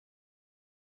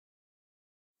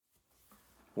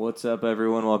What's up,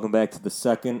 everyone? Welcome back to the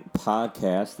second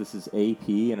podcast. This is AP,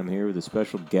 and I'm here with a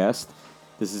special guest.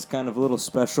 This is kind of a little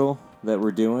special that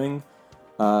we're doing,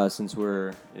 since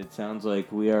it sounds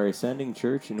like we are a sending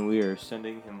church, and we are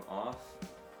sending him off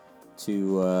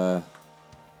to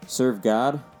serve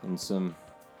God in some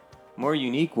more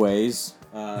unique ways.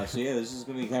 This is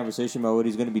going to be a conversation about what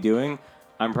he's going to be doing.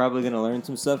 I'm probably going to learn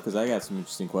some stuff because I got some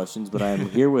interesting questions, but I'm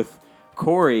here with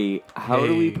Corey. How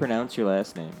do we pronounce your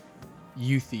last name?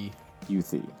 Uthe,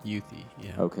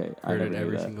 yeah. Okay. Heard it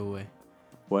every single way.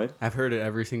 What? I've heard it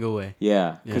every single way.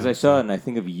 Yeah, because I saw it and I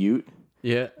think of Ute.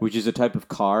 Yeah. Which is a type of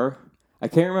car. I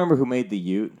can't remember who made the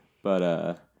Ute, but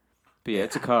yeah,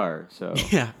 it's a car, so.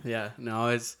 Yeah. No,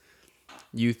 it's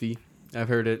Uthe. I've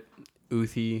heard it.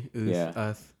 Uthi,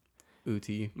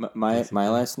 Uti. My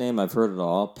last name, I've heard it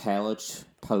all.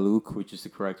 Paluk, which is the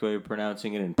correct way of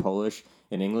pronouncing it in Polish.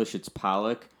 In English, it's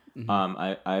Palak.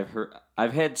 Mm-hmm.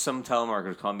 I've had some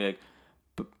telemarketers call me like,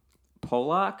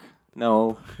 Polak?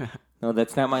 No,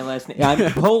 that's not my last name.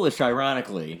 I'm Polish,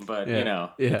 ironically, but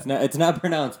it's not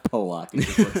pronounced Polak. It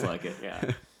just looks like it.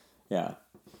 Yeah.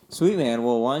 Sweet, man.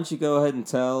 Well, why don't you go ahead and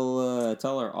tell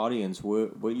our audience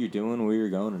what you're doing, where you're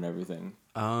going, and everything.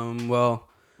 Well,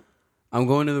 I'm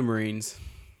going to the Marines.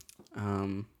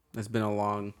 It's been a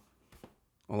long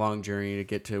journey to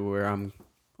get to where I'm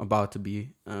about to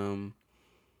be.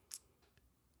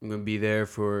 I'm going to be there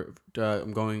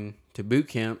I'm going to boot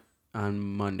camp on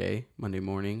Monday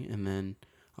morning, and then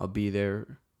I'll be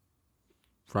there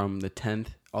from the 10th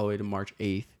all the way to March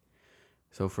 8th.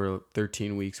 So for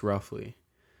 13 weeks roughly.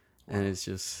 And it's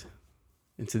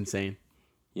insane.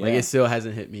 Yeah. Like, it still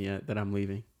hasn't hit me yet that I'm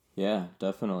leaving. Yeah,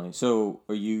 definitely. So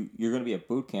you're going to be at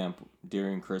boot camp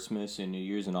during Christmas and New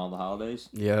Year's and all the holidays?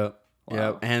 Yeah.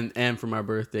 Wow. Yeah, and for my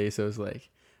birthday, so it's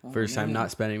like first time not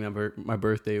spending my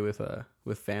birthday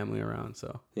with family around.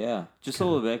 So yeah, just a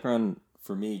little background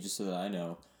for me, just so that I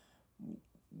know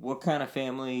what kind of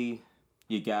family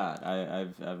you got.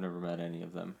 I've never met any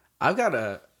of them. I've got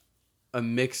a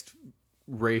mixed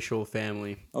racial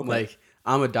family. Okay. Like,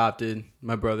 I'm adopted,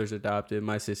 my brother's adopted,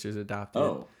 my sister's adopted.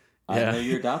 Oh, I know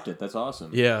you're adopted. That's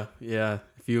awesome. Yeah.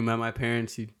 If you met my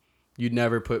parents, you'd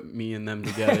never put me and them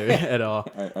together at all.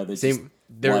 Are they same?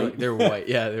 They're white? They're white.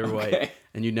 Yeah, they're Okay. white.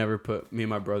 And you'd never put me and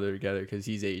my brother together because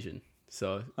he's Asian.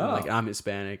 So like, I'm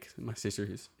Hispanic, my sister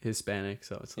is Hispanic.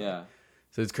 So it's like,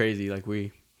 so it's crazy. Like,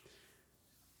 we're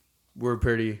a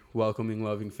pretty welcoming,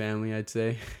 loving family, I'd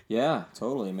say. Yeah,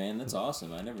 totally, man. That's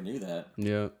awesome. I never knew that.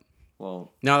 Yeah.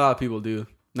 Well, not a lot of people do.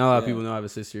 Not a lot of people know I have a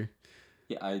sister.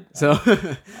 Yeah, I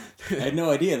had no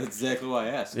idea. That's exactly why I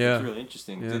asked. Yeah. It's really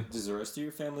interesting. Yeah. Does the rest of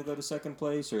your family go to second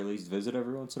place, or at least visit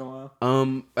every once in a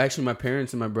while? Actually, my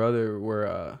parents and my brother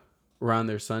were on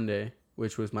their Sunday,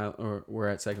 we're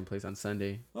at second place on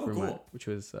Sunday. Oh, cool. Which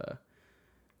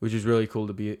was really cool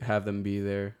to have them be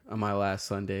there on my last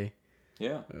Sunday.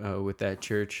 Yeah. With that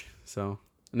church. So,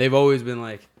 and they've always been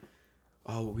like,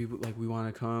 oh, we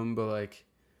want to come, but like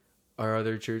our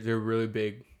other church, they're really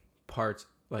big parts,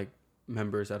 like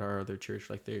members at our other church.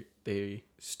 Like, they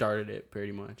started it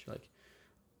pretty much. Like,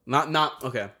 not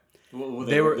okay. Well,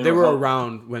 they were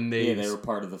around when they were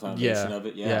part of the foundation of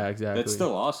it. Yeah, exactly. That's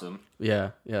still awesome.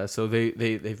 Yeah. So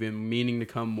they've been meaning to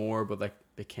come more, but like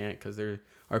they can't because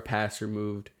our pastor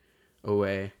moved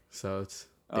away. So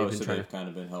they've kind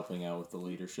of been helping out with the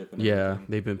leadership and everything. Yeah,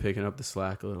 they've been picking up the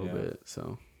slack a little bit.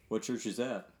 So what church is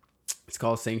that? It's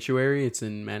called Sanctuary. It's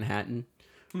in Manhattan.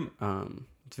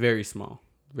 It's very small.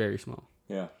 Very small.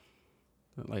 Yeah.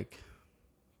 Like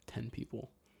 10 people.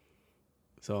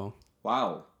 So.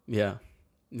 Wow. Yeah.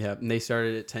 And they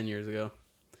started it 10 years ago.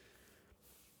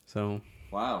 So.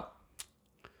 Wow.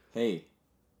 Hey,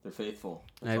 they're faithful.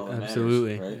 That's all that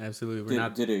absolutely. Matters, right? Absolutely.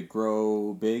 Did it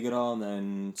grow big at all and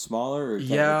then smaller? Or it's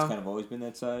kind of always been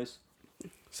that size?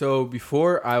 So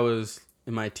before I was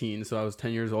in my teens, so I was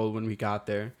 10 years old when we got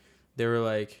there, they were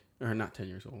like, or not 10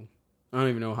 years old. I don't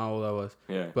even know how old I was.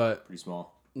 Yeah. But pretty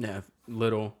small. Yeah,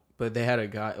 little. But they had a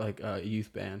guy, like a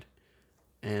youth band.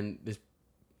 And this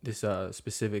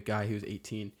specific guy, he was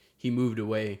 18, he moved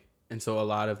away. And so a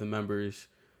lot of the members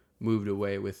moved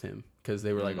away with him because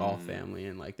they were like all family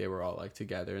and like they were all like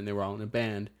together and they were all in a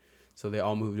band. So they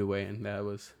all moved away, and that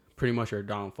was pretty much our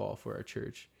downfall for our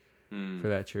church, for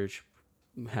that church,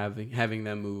 having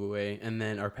them move away. And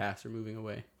then our pastor moving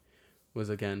away was,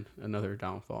 again, another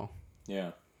downfall.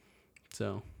 Yeah.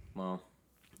 So. Well.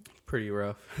 Pretty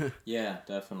rough. Yeah,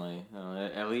 definitely.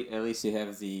 At least you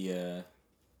have the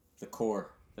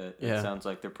core. It sounds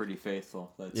like they're pretty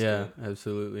faithful. That's good.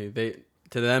 Absolutely.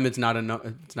 To them, it's not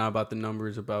about the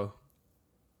numbers, about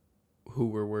who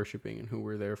we're worshiping and who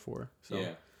we're there for. So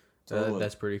yeah, totally.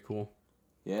 That's pretty cool.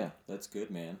 Yeah, that's good,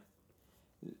 man.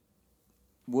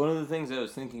 One of the things I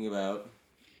was thinking about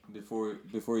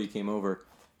before you came over,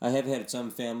 I have had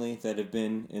some family that have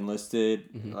been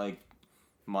enlisted. Mm-hmm. Like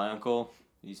my uncle,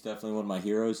 he's definitely one of my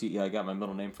heroes. I got my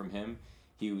middle name from him.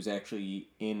 He was actually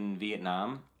in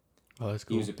Vietnam. Oh, that's He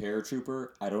cool. was a paratrooper.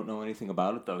 I don't know anything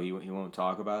about it though. He won't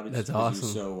talk about it. That's Just 'cause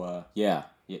awesome. He was so yeah.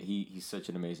 He's such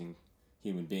an amazing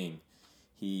human being.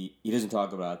 He doesn't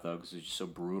talk about it though because it's just so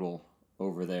brutal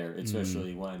over there,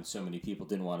 especially when so many people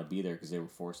didn't want to be there because they were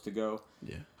forced to go.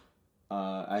 Yeah.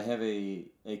 I have a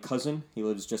cousin. He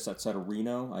lives just outside of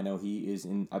Reno. I know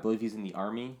I believe he's in the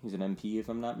Army. He's an MP, if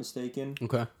I'm not mistaken.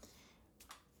 Okay.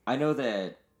 I know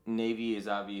that Navy is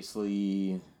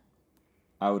obviously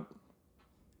out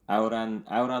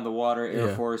on the water.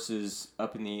 Air Force is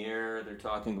up in the air. They're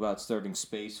talking about starting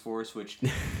Space Force, which,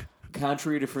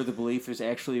 contrary to further belief, is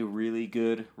actually a really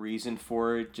good reason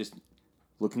for it. Just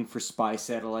looking for spy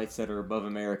satellites that are above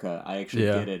America. I actually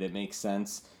get it. It makes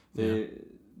sense. The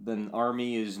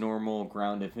Army is normal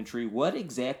ground infantry. What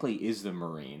exactly is the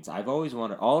Marines? I've always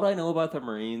wondered. All I know about the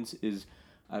Marines is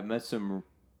I've met some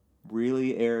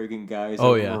really arrogant guys that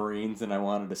were Marines, and I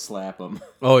wanted to slap them.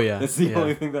 Oh, yeah. That's the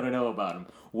only thing that I know about them.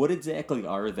 What exactly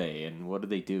are they, and what do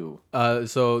they do?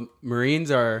 So Marines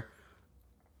are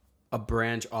a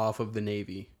branch off of the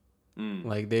Navy.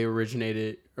 Like they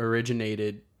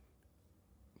originated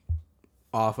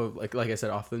off of like I said,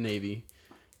 off the Navy,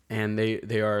 and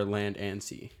they are land and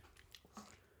sea.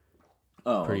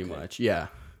 Oh, pretty much, yeah.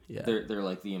 They're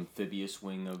like the amphibious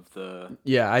wing of the.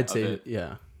 Yeah, I'd say it.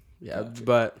 yeah. Gotcha.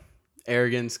 But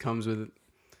arrogance comes with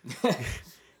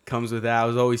that. I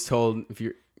was always told if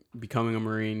you're becoming a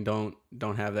Marine, don't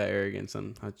have that arrogance,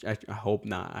 and I hope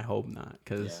not.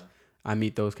 Because I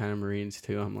meet those kind of Marines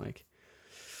too. I'm like,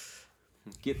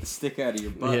 get the stick out of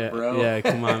your butt, bro. Yeah,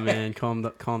 come on, man, calm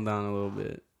down a little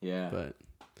bit. Yeah, but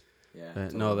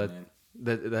totally, no,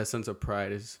 that sense of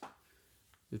pride is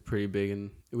pretty big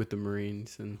with the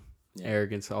Marines, and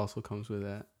arrogance also comes with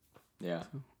that. Yeah,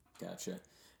 gotcha.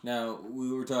 Now,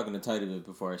 we were talking to Tite a bit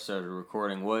before I started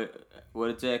recording. What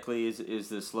exactly is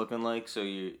this looking like? So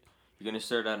you're going to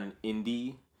start out in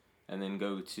Indy and then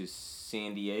go to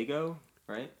San Diego,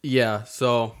 right? Yeah,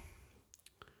 so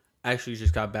I actually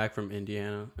just got back from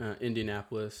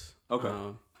Indianapolis. Okay.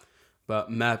 But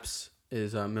MEPS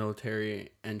is military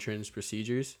entrance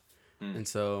procedures. And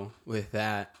so with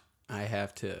that, I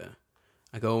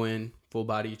go in, full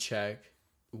body check,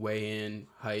 weigh in,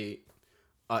 height,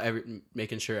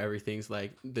 making sure everything's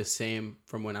like the same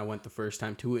from when I went the first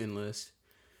time to enlist,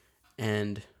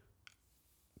 and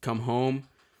come home,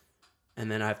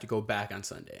 and then I have to go back on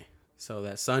Sunday. So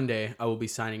that Sunday I will be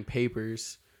signing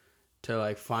papers to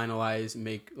finalize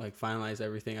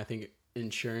everything. I think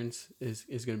insurance is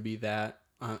going to be that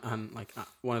on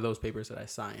one of those papers that I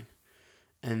sign.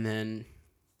 And then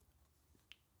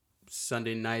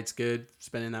Sunday night's good,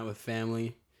 spending that with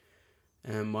family.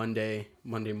 And Monday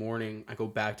morning, I go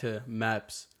back to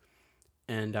MEPS,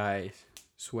 and I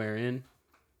swear in,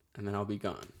 and then I'll be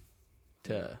gone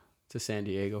to San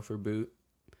Diego for boot.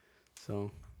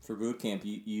 So for boot camp,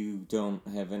 you don't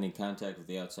have any contact with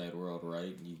the outside world,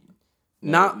 right?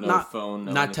 No phone,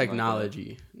 not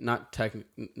technology,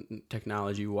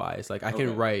 technology wise. Like I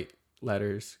can write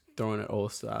letters, throwing it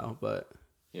old style, but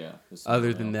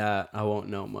other than that, I won't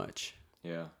know much.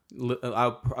 Yeah.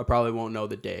 I probably won't know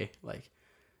the day.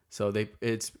 So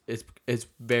it's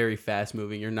very fast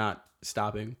moving. You're not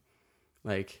stopping,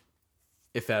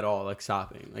 if at all,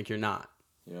 stopping. You're not.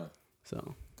 Yeah.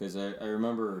 So. Because I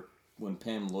remember when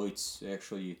Pam Leutz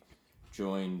actually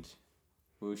joined,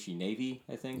 what was she, Navy,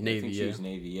 I think? Navy, I think she was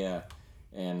Navy, yeah.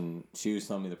 And she was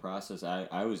telling me the process.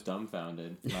 I was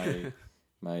dumbfounded.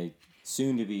 My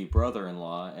soon-to-be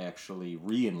brother-in-law actually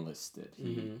re-enlisted.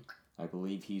 I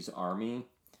believe he's Army.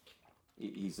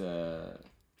 He's I'm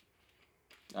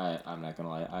not going to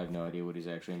lie. I have no idea what he's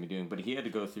actually going to be doing. But he had to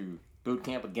go through boot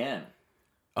camp again.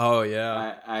 Oh,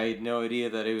 yeah. I had no idea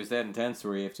that it was that intense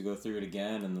where you have to go through it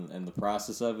again and the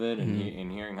process of it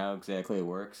and hearing how exactly it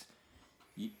works.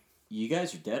 You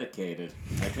guys are dedicated.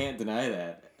 I can't deny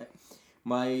that.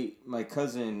 My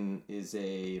cousin is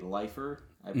a lifer.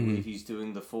 I believe he's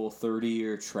doing the full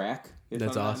 30-year track, if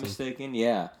That's I'm not awesome. mistaken.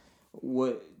 Yeah.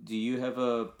 What do you have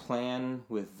a plan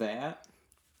with that?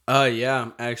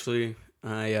 Yeah, actually,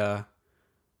 I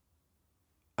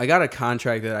got a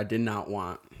contract that I did not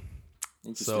want.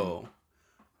 So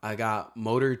I got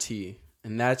Motor T,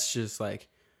 and that's just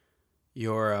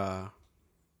you're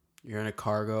in a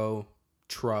cargo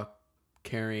truck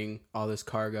carrying all this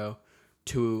cargo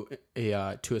to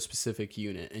a specific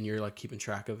unit, and you're keeping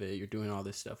track of it. You're doing all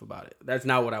this stuff about it. That's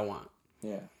not what I want.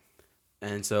 Yeah.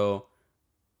 And so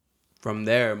from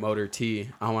there, Motor T,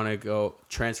 I want to go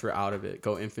transfer out of it,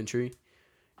 go infantry,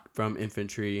 from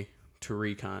infantry to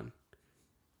recon,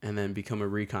 and then become a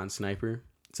recon sniper.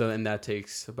 So then that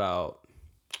takes about,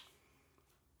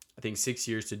 I think, 6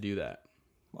 years to do that.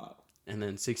 Wow. And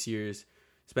then 6 years,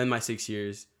 spend my 6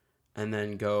 years, and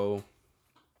then go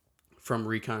from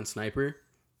recon sniper,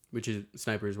 which is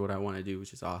sniper is what I want to do,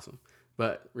 which is awesome.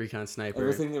 But recon sniper.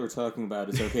 Everything that we're talking about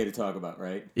is okay to talk about,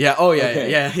 right? Yeah. Oh yeah.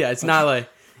 Okay. Yeah. It's not like.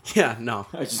 Yeah. No.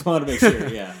 I just want to make sure.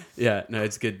 Yeah. Yeah. No.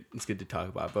 It's good. It's good to talk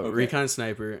about. But Okay. recon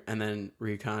sniper, and then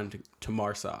recon to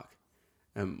MARSOC,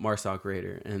 and MARSOC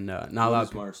Raider, and not a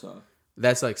lot. What is MARSOC?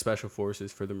 That's like special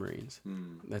forces for the Marines.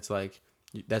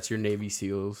 That's your Navy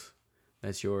SEALs.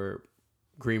 That's your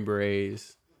Green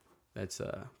Berets. That's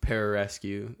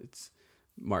pararescue. It's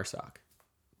MARSOC.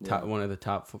 Yeah. One of the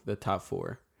top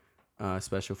four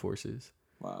special forces.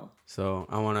 Wow. So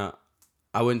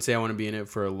I wouldn't say I want to be in it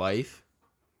for life,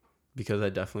 because I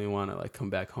definitely want to like come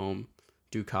back home,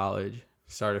 do college,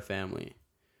 start a family,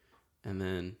 and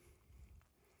then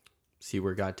see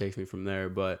where God takes me from there.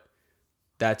 But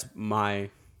that's my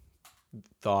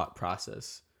thought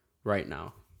process right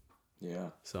now. Yeah.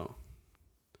 So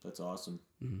that's awesome.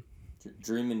 Mm-hmm.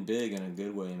 Dreaming big in a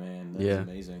good way, man. That's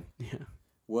amazing. Yeah.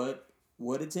 What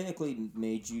exactly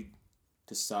made you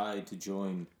decide to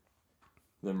join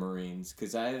the Marines?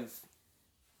 Because I've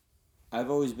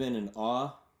always been in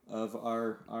awe of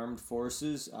our armed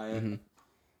forces. I've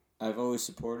always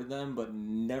supported them, but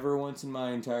never once in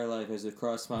my entire life has it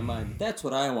crossed my mind, that's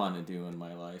what I want to do in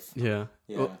my life. Yeah.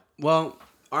 Yeah. Well,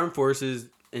 armed forces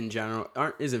in general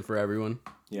isn't for everyone.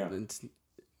 Yeah. It's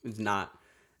not.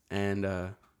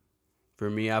 And for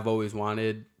me, I've always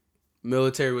wanted,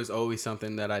 military was always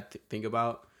something that I think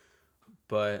about,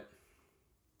 but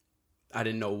I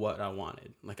didn't know what I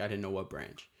wanted. Like, I didn't know what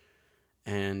branch.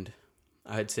 And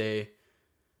I'd say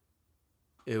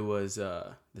it was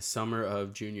the summer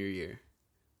of junior year.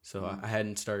 So I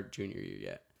hadn't started junior year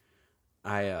yet.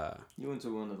 You went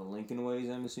to one of the Lincoln Ways,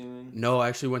 I'm assuming? No, I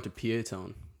actually went to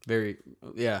Piatone.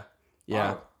 Yeah.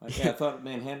 Wow. I thought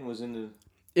Manhattan was in the...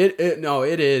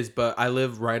 It is, but I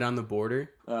live right on the border.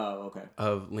 Oh, okay.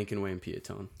 Of Lincoln Way and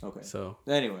Piatone. Okay. So,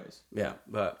 anyways. Yeah,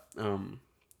 but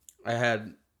I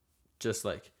had just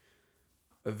like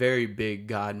a very big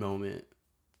God moment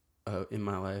in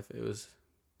my life. It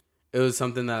was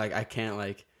something that like I can't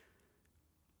like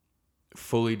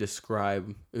fully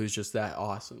describe. It was just that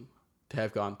awesome to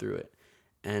have gone through it.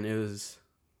 And it was,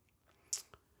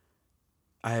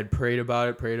 I had prayed about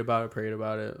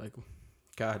it. Like,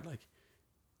 God, like,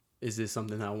 is this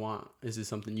something I want? Is this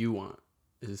something you want?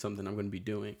 Is this something I'm going to be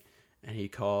doing? And he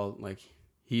called, like,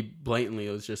 he blatantly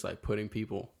was just like putting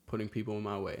people in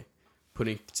my way,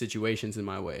 putting situations in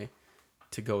my way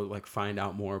to go like find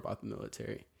out more about the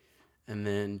military. And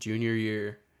then junior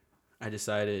year, I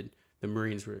decided the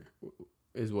Marines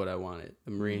is what I wanted,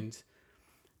 the Marines.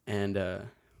 And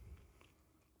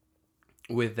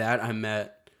with that, I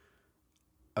met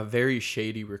a very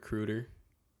shady recruiter.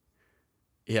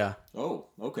 Yeah. Oh,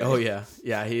 okay. Oh yeah.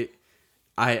 Yeah.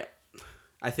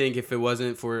 I think if it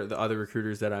wasn't for the other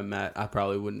recruiters that I met, I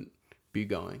probably wouldn't be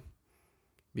going,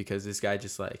 because this guy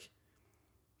just like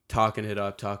talking it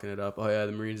up. Oh yeah,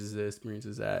 the Marines is this, Marines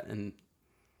is that. And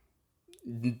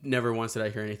never once did I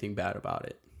hear anything bad about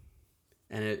it.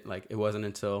 And it wasn't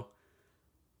until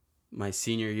my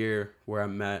senior year where I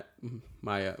met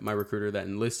my recruiter that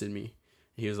enlisted me.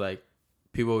 He was like,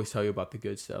 people always tell you about the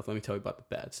good stuff. Let me tell you about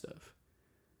the bad stuff.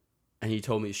 And he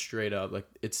told me straight up, like,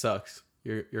 it sucks.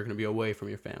 You're going to be away from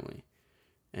your family.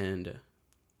 And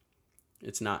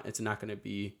it's not going to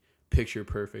be picture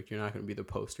perfect. You're not going to be the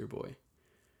poster boy.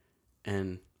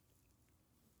 And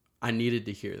I needed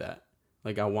to hear that.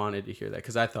 Like, I wanted to hear that,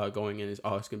 because I thought going in is,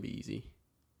 it's going to be easy.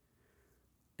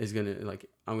 It's going to, like,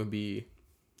 I'm going to be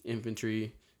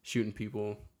infantry, shooting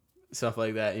people, stuff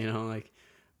like that, you know, like,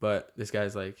 but this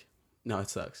guy's like, no, it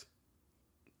sucks.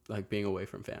 Like, being away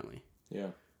from family. Yeah.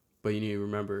 But you need to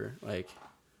remember, like,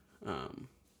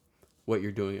 what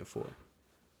you're doing it for.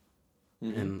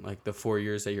 Mm-hmm. And, like, the 4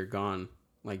 years that you're gone,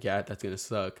 like, yeah, that's going to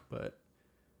suck, but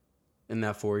in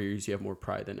that 4 years, you have more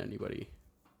pride than anybody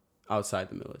outside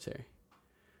the military.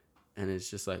 And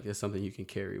it's just, like, it's something you can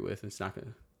carry with. It's not going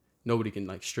to, nobody can,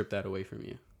 like, strip that away from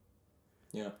you.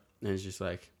 Yeah. And it's just,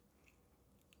 like,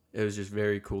 it was just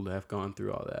very cool to have gone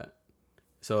through all that.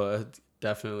 So,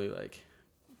 definitely, like,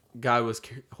 God was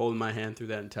holding my hand through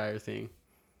that entire thing,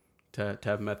 to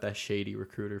have met that shady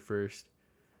recruiter first,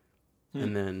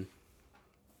 and then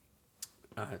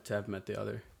to have met the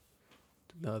other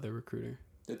recruiter.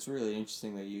 That's really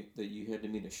interesting that you had to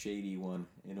meet a shady one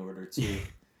in order to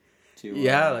to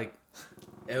like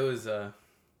it was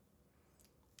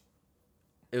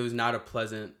not a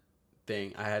pleasant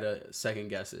thing. I had to second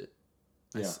guess it.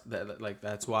 Yeah.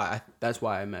 That's why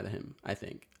I met him. I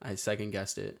think I second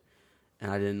guessed it,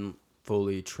 and I didn't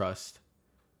fully trust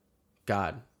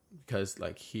God because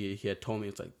like he had told me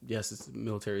it's like, yes, it's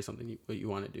military, something what you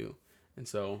want to do, and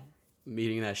so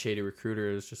meeting that shady recruiter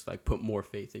is just like put more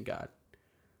faith in God.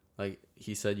 Like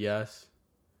he said yes,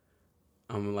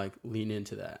 I'm gonna like lean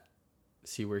into that,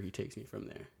 see where he takes me from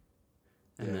there,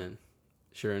 and then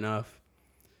sure enough,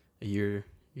 a year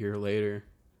later,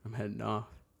 I'm heading off.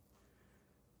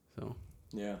 So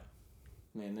yeah,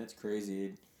 man, that's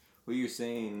crazy. What you're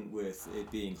saying with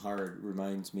it being hard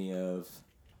reminds me of.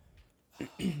 I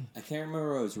can't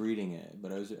remember where I was reading it,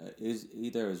 but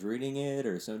either I was reading it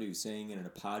or somebody was saying it in a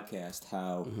podcast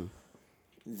how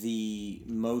the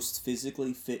most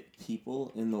physically fit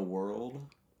people in the world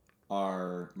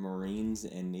are Marines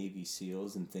and Navy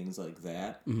SEALs and things like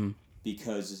that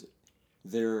because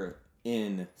they're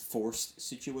in forced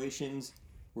situations,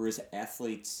 whereas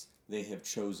athletes, they have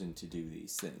chosen to do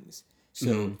these things.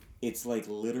 So it's like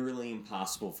literally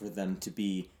impossible for them to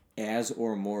be as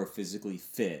or more physically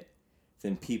fit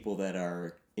than people that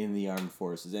are in the armed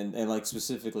forces and like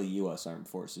specifically U.S. Armed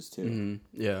Forces too.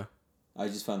 Mm-hmm. Yeah. I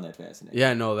just found that fascinating.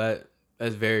 Yeah, no,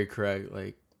 that's very correct.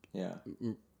 Like, yeah,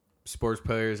 sports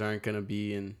players aren't gonna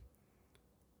be in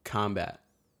combat.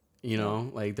 You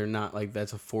know, like they're not like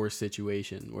that's a forced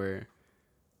situation where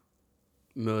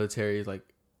military like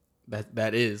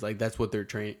that is like that's what they're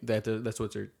trained that's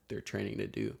what they're training to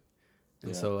do,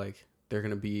 and so like they're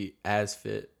gonna be as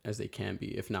fit as they can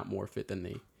be, if not more fit than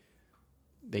they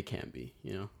can be.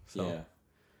 You know, so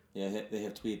yeah, they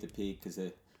have to be at the peak because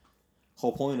the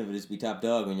whole point of it is to be top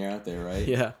dog when you're out there, right?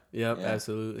 Yeah.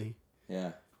 Absolutely.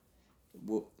 Yeah.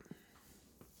 Well,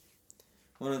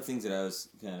 one of the things that I was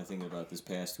kind of thinking about this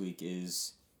past week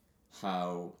is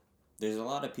how there's a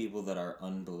lot of people that are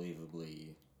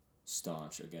unbelievably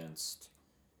staunch against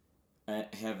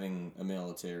having a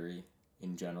military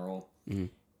in general. Mm-hmm.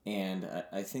 And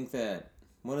I think that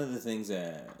one of the things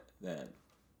that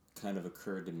kind of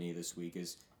occurred to me this week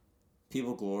is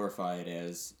people glorify it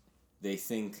as they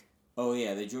think, oh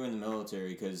yeah, they join the military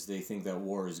because they think that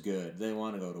war is good. They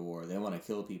want to go to war. They want to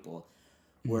kill people.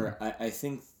 Mm-hmm. Where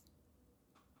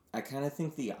I kind of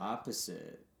think the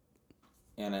opposite.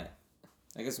 And I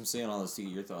guess I'm saying all this to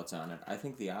get your thoughts on it. I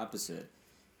think the opposite.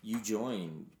 You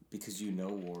join because you know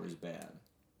war is bad.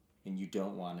 And you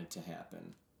don't want it to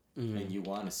happen. Mm-hmm. And you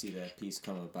want to see that peace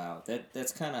come about.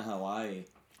 That's kind of how I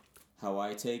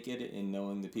take it in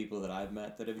knowing the people that I've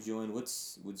met that have joined.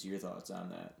 What's your thoughts on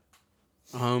that?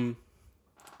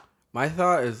 My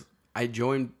thought is I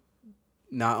joined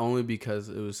not only because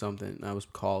it was something I was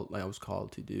called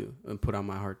to do and put on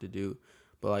my heart to do,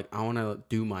 but like I want to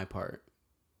do my part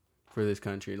for this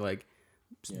country. Like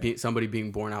somebody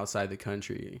being born outside the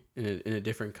country in a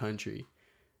different country,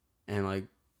 and like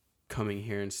coming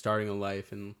here and starting a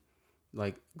life and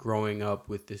like growing up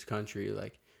with this country.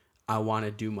 Like I want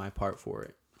to do my part for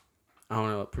it. I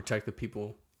want to protect the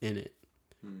people in it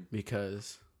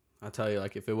because I'll tell you,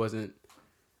 like if it wasn't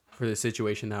for the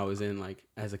situation that I was in, like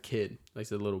as a kid, like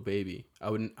as a little baby,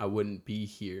 I wouldn't be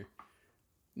here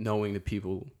knowing the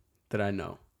people that I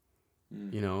know,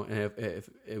 you know, and if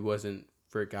it wasn't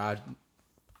for God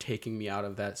taking me out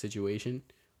of that situation,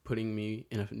 putting me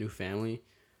in a new family,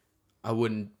 I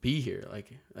wouldn't be here.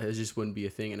 Like it just wouldn't be a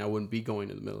thing, and I wouldn't be going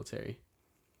to the military.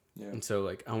 Yeah. And so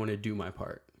like I want to do my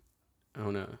part. I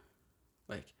want to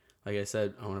like I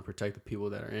said, I want to protect the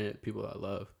people that are in it, the people that I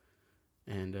love,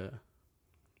 and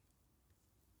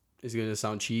it's gonna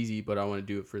sound cheesy, but I want to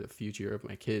do it for the future of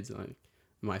my kids and like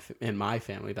my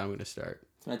family that I'm gonna start.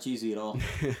 It's not cheesy at all.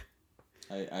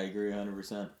 I agree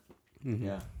 100%. Mm-hmm.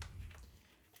 Yeah.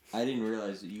 I didn't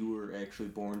realize that you were actually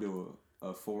born to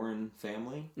a foreign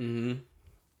family. Mm-hmm.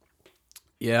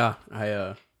 Yeah,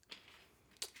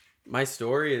 my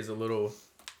story is a little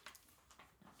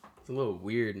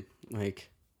weird. Like,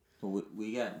 well,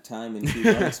 we got time in 2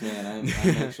 months, man. I'm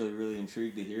actually really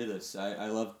intrigued to hear this. I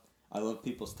love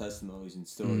people's testimonies and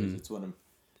stories. Mm-hmm.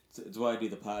 It's why I do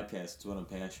the podcast. It's what I'm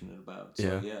passionate about.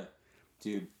 So yeah,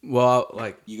 dude. Well,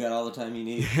 like you got all the time you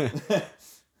need.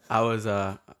 I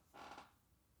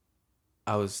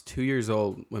was 2 years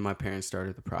old when my parents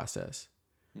started the process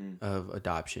of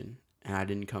adoption, and I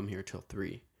didn't come here till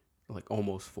 3, like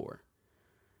almost 4.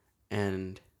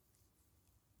 And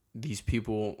these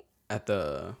people at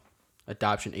the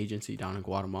adoption agency down in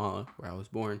Guatemala, where I was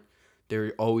born, they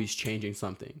were always changing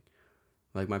something.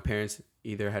 Like my parents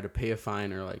either had to pay a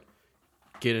fine or like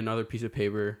get another piece of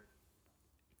paper,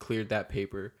 cleared that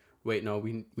paper, wait, no,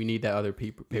 we need that other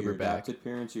paper your back. Adopted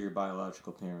parents or your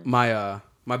biological parents? My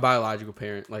biological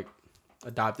parent, like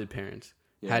adopted parents,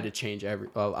 Yeah. had to change a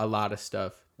lot of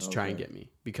stuff to try and get me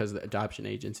because the adoption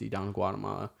agency down in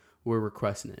Guatemala were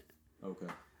requesting it. Okay.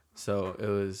 So it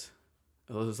was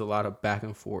a lot of back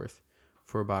and forth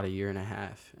for about a year and a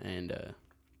half, and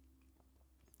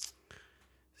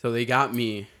so they got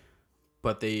me,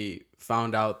 but they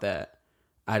found out that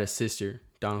I had a sister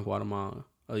down in Guatemala,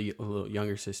 a little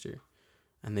younger sister,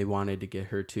 and they wanted to get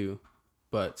her too,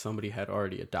 but somebody had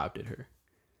already adopted her.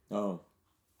 Oh.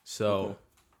 So okay.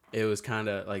 It was kind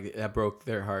of like that broke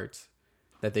their hearts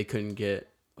that they couldn't get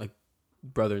like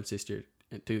brother and sister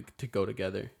to go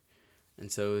together.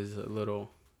 And so it was a little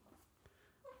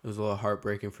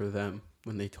heartbreaking for them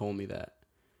when they told me that.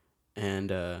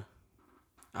 And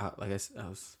like I said,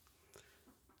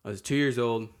 I was 2 years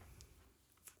old,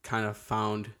 kind of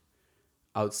found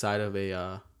outside of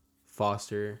a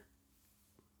foster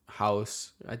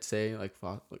house, I'd say, like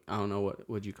I don't know what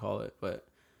would you call it, but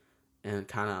and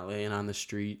kind of laying on the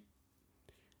street,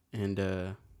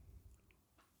 and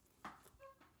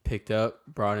picked up,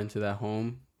 brought into that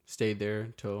home, stayed there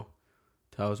until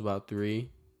I was about 3.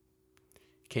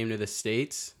 Came to the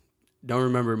States, don't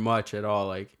remember much at all.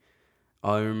 Like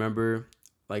all I remember,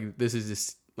 like this is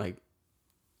just like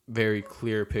very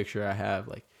clear picture I have,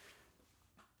 like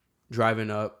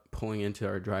driving up, pulling into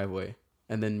our driveway,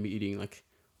 and then meeting like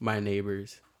my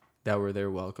neighbors that were there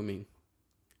welcoming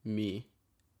me.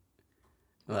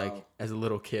 Like Wow. as a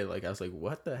little kid, like I was like,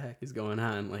 what the heck is going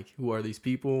on? Like, who are these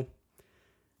people?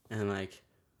 And like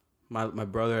my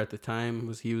brother at the time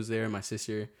was there, and my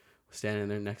sister was standing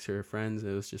there next to her friends.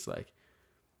 It was just like,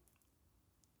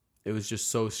 it was just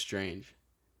so strange.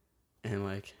 And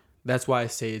like that's why I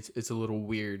say it's a little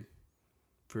weird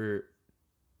to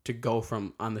go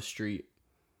from on the street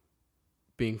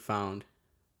being found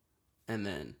and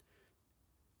then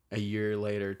a year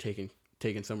later taken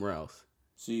somewhere else.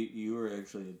 So you were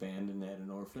actually abandoned at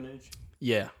an orphanage?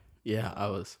 Yeah. I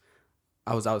was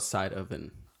outside of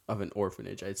an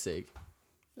orphanage, I'd say.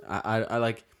 I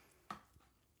like,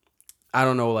 I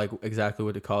don't know like exactly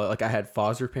what to call it. Like I had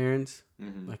foster parents,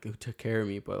 like who took care of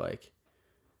me, but like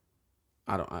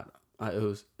it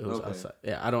was okay. Outside.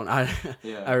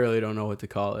 Yeah, I really don't know what to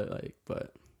call it. Like,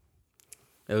 but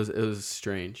it was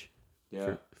strange.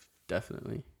 Yeah,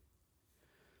 definitely.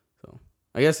 So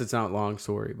I guess it's not a long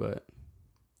story, but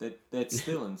that's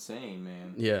still insane,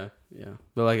 man. Yeah.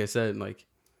 But like I said, like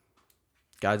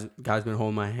God's been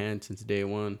holding my hand since day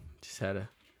one. Just had to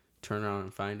turn around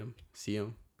and find him, see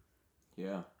him.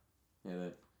 Yeah.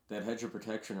 That hedge of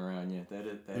protection around you, that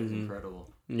is incredible.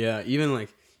 Yeah, even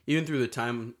through the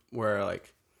time where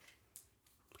like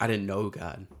I didn't know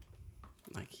God,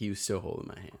 like he was still holding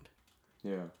my hand.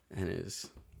 Yeah. And it's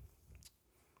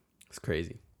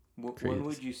crazy. When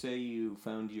would you say you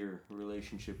found your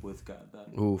relationship with God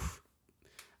then? Oof.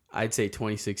 I'd say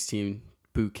 2016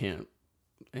 boot camp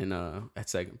and at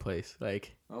second place.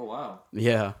 Like, oh wow.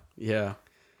 Yeah.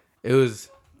 It was,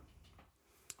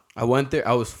 I went there,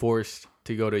 I was forced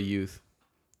to go to youth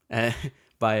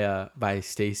by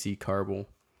Stacy Carble.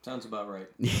 Sounds about right.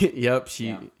 Yep,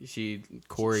 she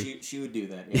Corey. She would do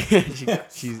that. Yeah.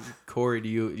 she's Corey. Do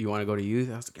you want to go to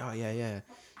youth? I was like, oh yeah,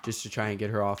 just to try and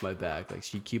get her off my back. Like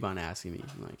she'd keep on asking me.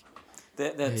 I'm like,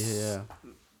 that's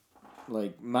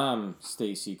like mom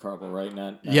Stacy Carble, right?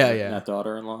 Not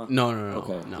daughter-in-law. No.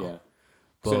 Okay, no. Yeah.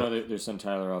 But, so there's son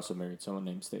Tyler also married someone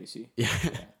named Stacy.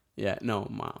 Yeah. No,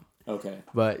 mom. Okay.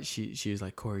 But she was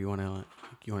like, Corey, you wanna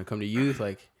come to youth?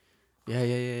 Like,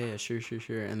 yeah, sure.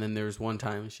 And then there was one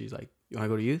time she's like, you wanna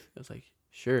go to youth? I was like,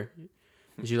 sure.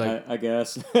 And she's like, I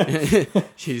guess.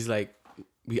 She's like,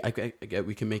 we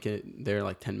can make it there in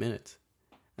like 10 minutes.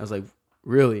 I was like,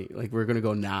 really? Like we're gonna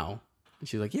go now? And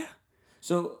she's like, yeah.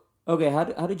 So okay, how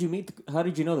did you meet? How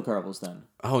did you know the Carbles then?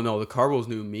 Oh no, the Carbles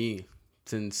knew me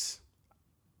since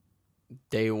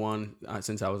day one,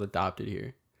 since I was adopted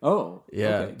here. Oh,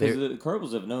 yeah. Because the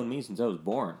Carbles have known me since I was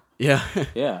born. Yeah.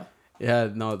 Yeah. Yeah.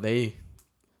 No, they've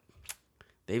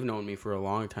known me for a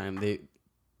long time.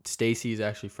 Stacy's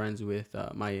actually friends with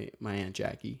my Aunt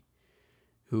Jackie,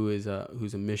 who's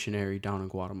a missionary down in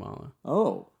Guatemala.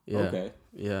 Oh. Yeah. Okay.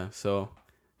 Yeah. So,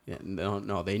 yeah.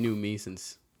 No, they knew me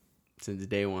since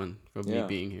day one from me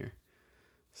being here.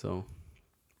 So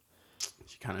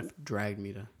she kind of dragged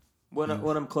me to. What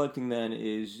I'm collecting then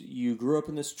is you grew up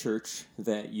in this church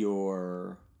that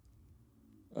your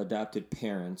adopted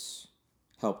parents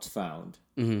helped found,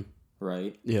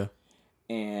 right? Yeah.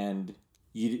 And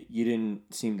you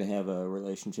didn't seem to have a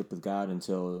relationship with God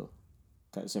until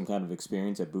some kind of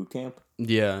experience at boot camp?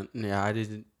 Yeah, I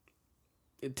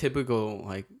typical,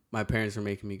 like, my parents are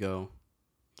making me go,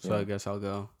 so Yeah. I guess I'll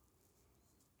go.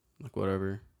 Like,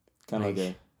 whatever. Kind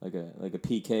of like a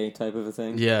PK type of a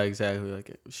thing. Yeah, exactly.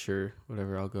 Like, sure,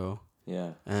 whatever, I'll go.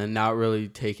 Yeah. And not really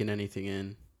taking anything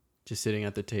in, just sitting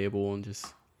at the table and just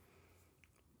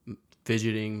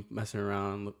fidgeting, messing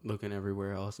around, looking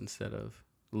everywhere else instead of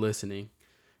listening.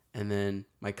 And then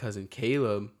my cousin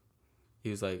Caleb, he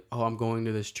was like, "Oh, I'm going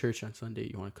to this church on Sunday.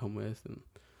 You want to come with?" And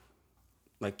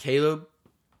like Caleb,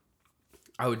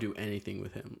 I would do anything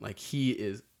with him. Like, he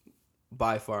is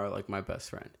by far like my best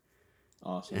friend.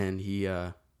 Awesome. And he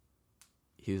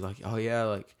was like, "Oh yeah,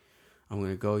 like I'm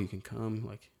gonna go. You can come."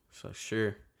 Like, so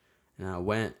sure. And I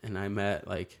went and I met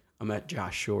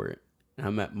Josh Short and I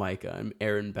met Micah and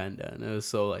Aaron Benda, and it was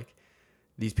so like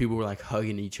these people were like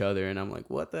hugging each other, and I'm like,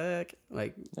 what the heck?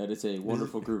 Like, that is a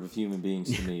wonderful group of human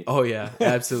beings to meet. Oh yeah,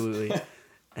 absolutely.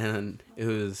 And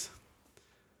it's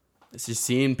just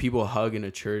seeing people hug in a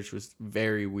church was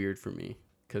very weird for me,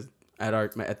 because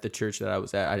at the church that I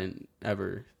was at, I didn't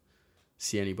ever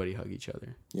see anybody hug each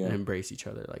other and embrace each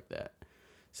other like that.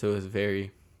 So it was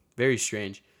very, very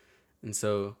strange. And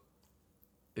so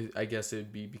I guess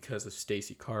it'd be because of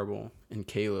Stacy Carble and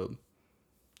Caleb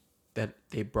that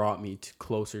they brought me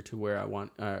closer to where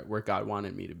where God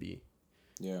wanted me to be.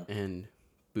 Yeah. And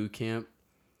boot camp,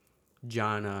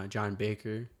 John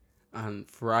Baker, on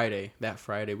Friday,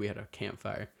 we had a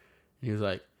campfire,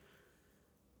 and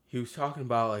he was talking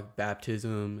about like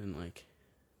baptism and like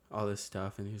all this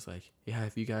stuff, and he was like, yeah,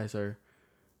 if you guys are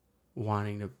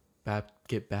wanting to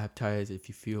get baptized, if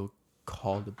you feel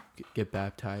called to get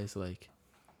baptized, like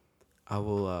I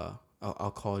will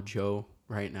I'll call Joe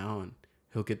right now, and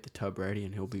he'll get the tub ready,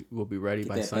 and we'll be ready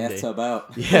by Sunday. Get that bathtub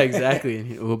out. Yeah, exactly.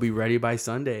 And we'll be ready by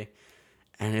Sunday.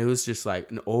 And it was just like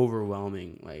an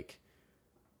overwhelming like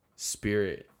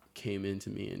spirit came into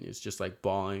me, and it was just like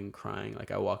bawling, crying.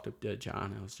 Like I walked up to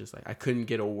John, I was just like, I couldn't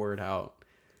get a word out.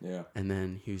 Yeah. And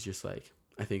then he was just like,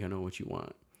 I think I know what you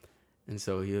want. And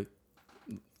so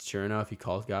sure enough, he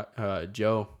called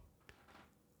Joe,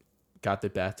 got the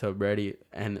bathtub ready.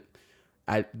 And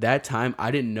at that time, I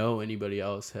didn't know anybody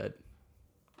else had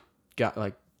got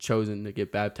like chosen to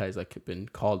get baptized, like been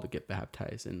called to get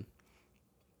baptized. And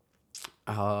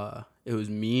it was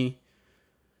me,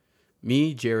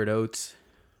 Jared Oates,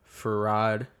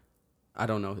 Farad, I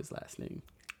don't know his last name,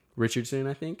 Richardson,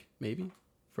 I think, maybe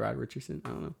Farad Richardson, I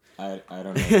don't know. I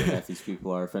don't know who half these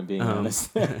people are, if I'm being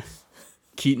honest.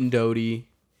 Keaton Doty,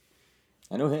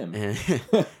 I know him.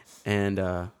 And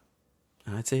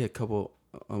I'd say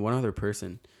one other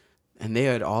person, and they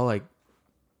had all like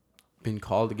been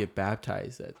called to get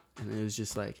baptized, and it was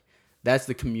just like, that's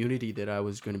the community that I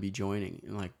was going to be joining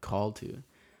and like called to.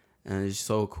 And it's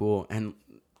so cool. And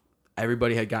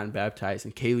everybody had gotten baptized,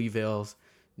 and Kaylee Vales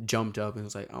jumped up and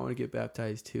was like, I want to get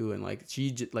baptized too. And like,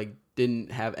 she just like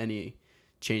didn't have any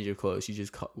change of clothes. She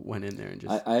just went in there and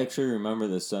just. I actually remember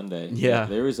this Sunday. Yeah.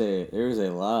 There was a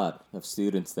lot of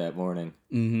students that morning.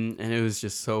 Mm-hmm. And it was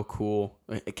just so cool.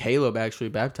 Caleb actually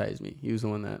baptized me. He was the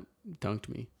one that dunked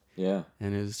me. Yeah.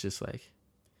 And it was just like,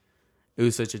 it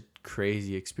was such a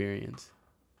crazy experience.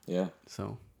 Yeah.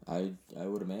 So. I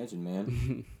would imagine,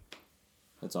 man.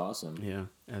 That's awesome. Yeah,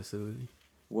 absolutely.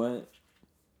 When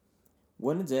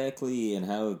exactly and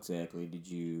how exactly did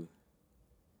you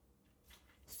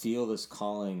feel this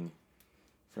calling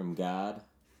from God?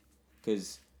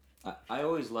 Because I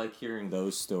always like hearing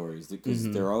those stories,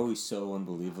 because they're always so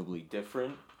unbelievably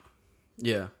different.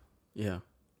 Yeah, yeah.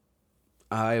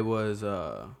 I was,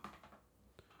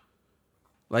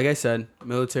 like I said,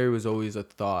 military was always a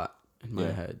thought in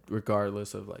my head,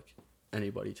 regardless of like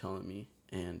anybody telling me.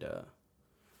 And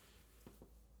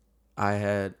I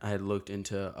had looked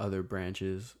into other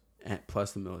branches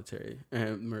plus the military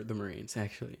and the Marines,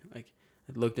 actually. Like,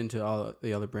 I looked into all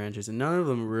the other branches, and none of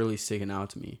them were really sticking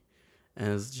out to me. And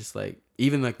it was just like,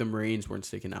 even like the Marines weren't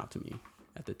sticking out to me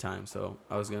at the time. So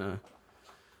I was going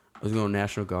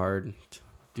National Guard,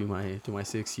 do my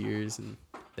 6 years, and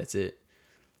that's it.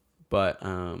 But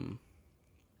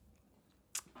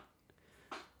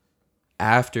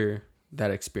after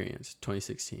that experience,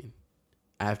 2016,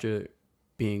 after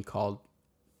being called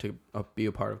to be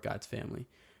a part of God's family,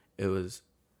 I was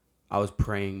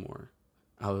praying more.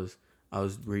 I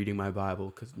was reading my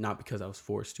Bible, not because I was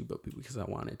forced to, but because I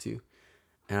wanted to.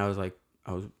 And I was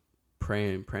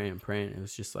praying. It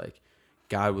was just like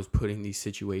God was putting these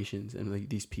situations and like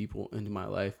these people into my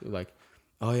life. Like,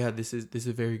 oh yeah, this is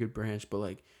a very good branch, but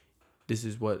like, this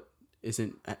is what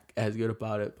isn't as good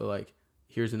about it. But like,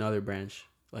 here's another branch.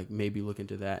 Like, maybe look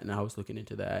into that. And I was looking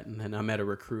into that. And then I met a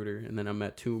recruiter. And then I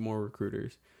met 2 more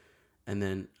recruiters. And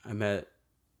then I met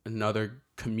another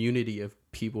community of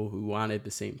people who wanted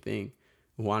the same thing,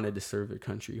 who wanted to serve their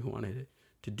country, who wanted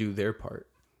to do their part.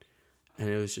 And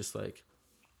it was just like,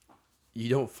 you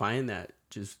don't find that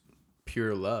just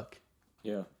pure luck.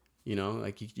 Yeah. You know,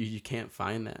 like you can't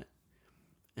find that.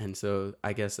 And so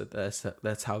I guess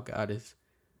that's how God is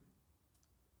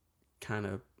kind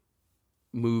of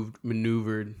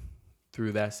maneuvered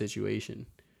through that situation,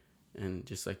 and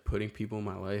just like putting people in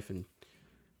my life and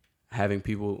having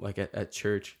people like at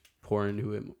church pour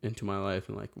into my life,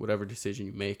 and like whatever decision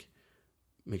you make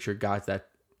sure God's that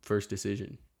first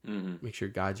decision. Mm-hmm. Make sure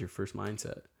God's your first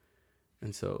mindset.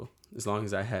 And so as long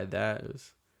as I had that,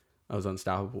 I was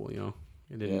unstoppable, you know.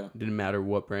 It didn't matter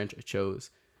what branch I chose.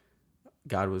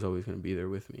 God was always going to be there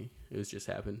with me. It was just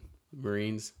happened.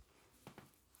 Marines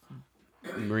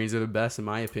are the best, in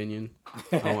my opinion.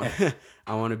 I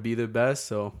want to be the best,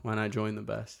 so why not join the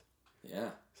best? Yeah.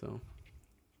 So,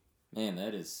 man,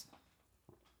 that's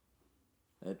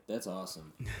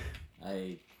awesome.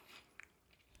 I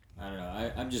don't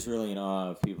know. I'm just really in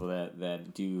awe of people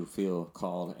that do feel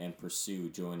called and pursue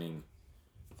joining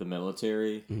the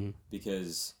military, mm-hmm.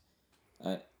 because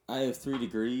I have 3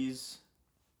 degrees.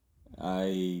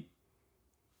 I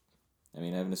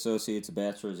mean, I have an associate's, a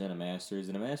bachelor's, and a master's.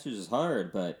 And a master's is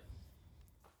hard, but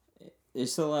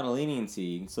there's still a lot of leniency.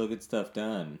 You can still get stuff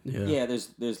done. Yeah,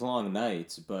 there's long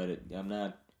nights, but I'm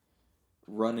not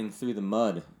running through the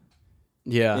mud.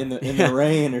 Yeah, in the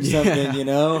rain or something, you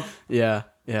know. Yeah.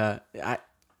 I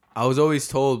was always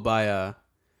told by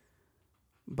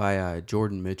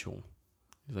Jordan Mitchell,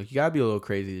 he's like, you gotta be a little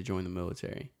crazy to join the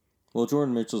military. Well,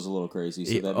 Jordan Mitchell's a little crazy,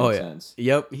 so that makes sense.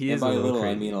 Yep, he is. And by a little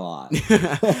crazy. I mean a lot.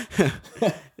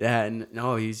 Yeah, and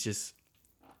no, he's just,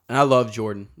 and I love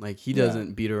Jordan. Like, he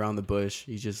doesn't beat around the bush.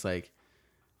 He's just like,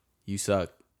 you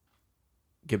suck,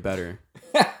 get better.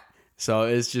 So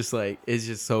it's just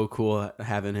so cool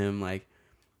having him like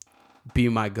be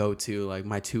my go-to, like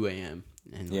my 2 a.m.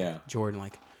 And like, Jordan,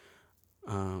 like,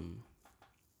 I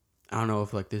don't know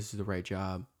if like this is the right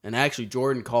job. And actually,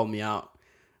 Jordan called me out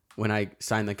when I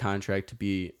signed the contract to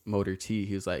be Motor T.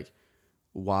 He was like,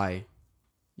 why?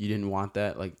 You didn't want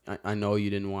that? Like, I know you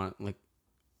didn't want like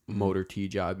Motor T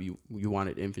job. You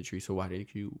wanted infantry, so why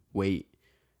didn't you wait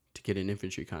to get an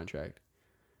infantry contract?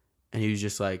 And he was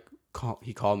just like,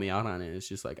 he called me out on it. It's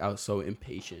just like, I was so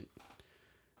impatient,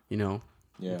 you know?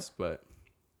 Yeah. But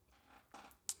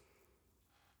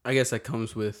I guess that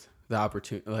comes with the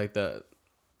opportunity, like the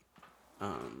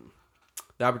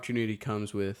opportunity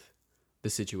comes with the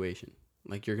situation.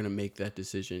 Like, you're gonna make that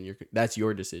decision. That's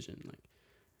your decision. Like,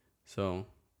 so,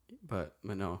 but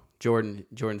no,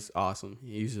 Jordan's awesome.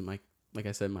 He uses like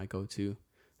I said, my go-to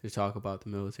to talk about the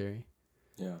military.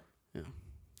 Yeah.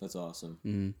 That's awesome.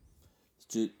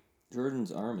 Mm-hmm.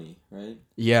 Jordan's Army, right?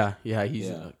 Yeah. He's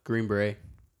a Green Beret.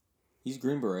 He's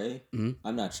Green Beret. Mm-hmm.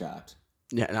 I'm not shocked.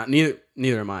 Yeah,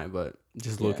 neither am I. But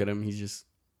just look at him. He's just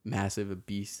massive, a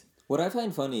beast. What I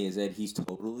find funny is that he's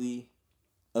totally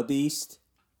a beast,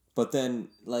 but then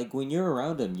like when you're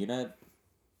around him,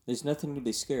 there's nothing to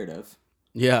be scared of.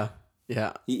 Yeah.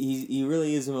 He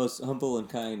really is the most humble and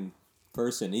kind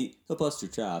person. He'll bust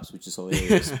your chops, which is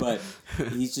hilarious, but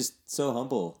he's just so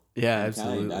humble. Yeah,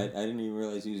 absolutely. Kind. I didn't even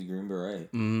realize he was a Green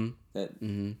Beret.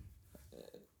 Mm-hmm.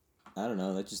 I don't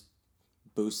know. That just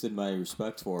boosted my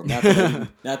respect for him. Not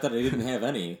that I didn't have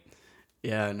any.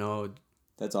 Yeah, no.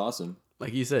 That's awesome.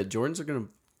 Like you said, Jordan's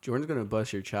gonna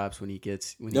bust your chops when he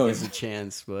gets a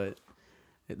chance, but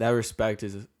that respect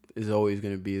is always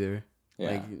gonna be there.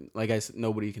 Yeah. Like I said,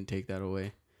 nobody can take that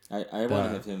away. I want to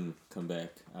have him come back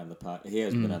on the pod. He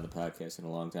hasn't been on the podcast in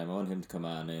a long time. I want him to come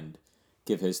on and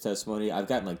give his testimony. I've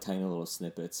gotten like tiny little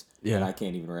snippets, and I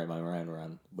can't even wrap my mind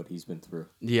around what he's been through.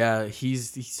 Yeah,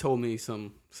 he's told me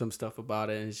some stuff about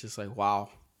it, and it's just like, wow.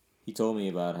 He told me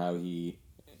about how he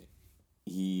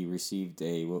received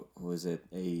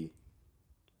a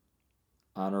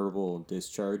honorable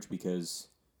discharge because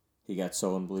he got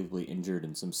so unbelievably injured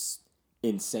in some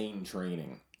insane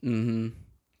training. Mm-hmm.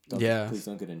 Please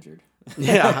don't get injured.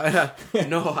 Yeah.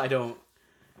 No, I don't.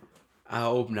 I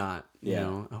hope not. You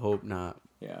know, I hope not.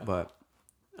 Yeah. But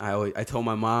I told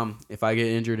my mom, if I get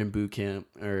injured in boot camp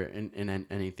or in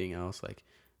anything else, like,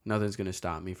 nothing's gonna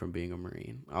stop me from being a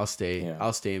Marine. I'll stay. Yeah.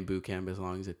 I'll stay in boot camp as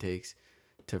long as it takes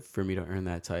for me to earn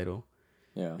that title.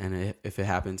 Yeah. And if it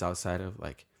happens outside of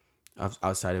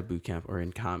boot camp or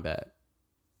in combat,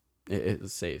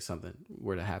 let's say something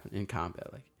were to happen in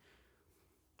combat, like,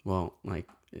 well, like,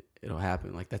 it'll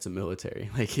happen. Like, that's a military.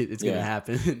 Like, it's gonna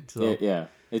happen. So yeah,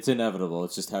 it's inevitable.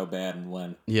 It's just how bad and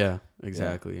when. Yeah,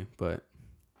 exactly. Yeah. But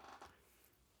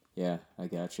yeah, I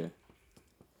gotcha.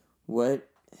 What?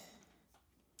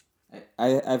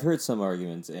 I've heard some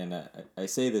arguments, and I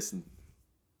say this.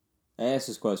 I ask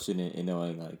this question in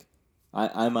knowing like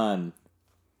I'm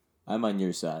on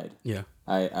your side. Yeah.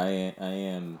 I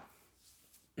am.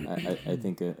 I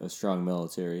think a strong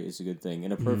military is a good thing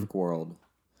in a perfect world.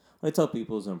 What I tell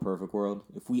people is in a perfect world,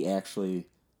 if we actually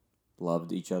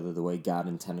loved each other the way God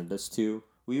intended us to,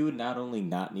 we would not only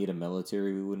not need a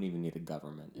military, we wouldn't even need a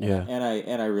government. Yeah.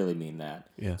 And I really mean that.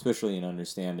 Yeah. Especially in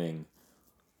understanding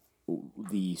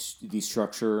the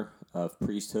structure of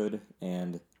priesthood,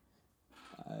 and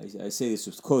I say this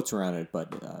with quotes around it,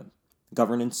 but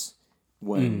governance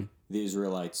when the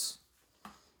Israelites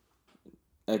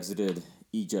exited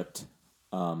Egypt.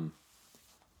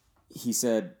 He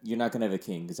said, "You're not going to have a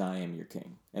king because I am your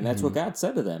king." And that's what God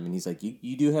said to them. And he's like,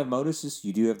 you do have Moses,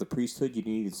 you do have the priesthood, you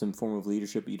need some form of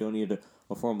leadership, but you don't need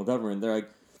a formal government. They're like,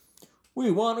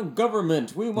 we want a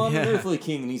government, we want an earthly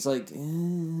king. And he's like,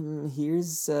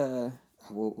 here's,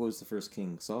 what was the first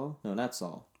king? Saul? No, not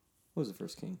Saul. What was the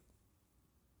first king?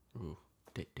 Ooh,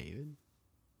 David?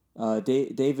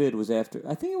 David was after,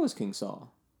 I think it was King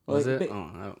Saul. Was it?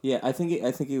 Yeah, I think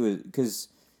it was, because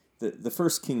the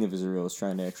first king of Israel was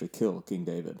trying to actually kill King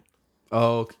David.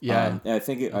 Oh, yeah. I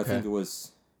think it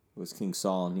was King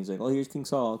Saul, and he's like, "Oh, here's King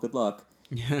Saul. Good luck."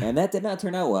 Yeah. And that did not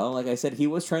turn out well. Like I said, he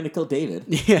was trying to kill David.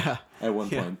 Yeah. At one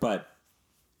point, but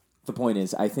the point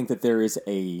is, I think that there is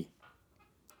a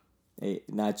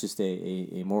not just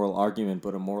a moral argument,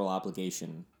 but a moral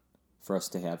obligation for us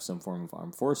to have some form of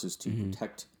armed forces to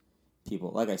protect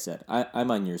people. Like I said,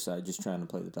 I'm on your side, just trying to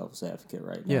play the devil's advocate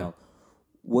right now. Yeah.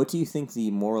 What do you think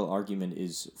the moral argument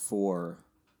is for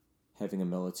having a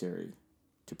military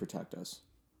to protect us?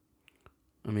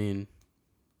 I mean,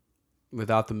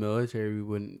 without the military, we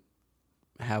wouldn't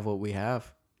have what we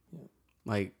have. Yeah.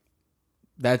 Like,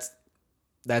 that's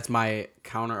my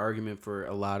counter argument for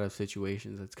a lot of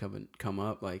situations that's come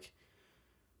up. Like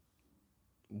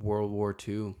World War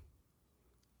II.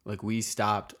 Like, we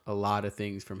stopped a lot of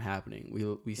things from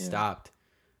happening. We stopped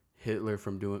Hitler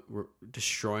from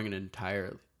destroying an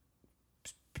entire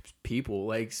people,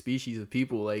 like species of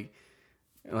people, like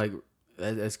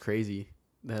that's crazy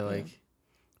that like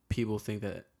people think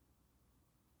that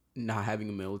not having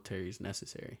a military is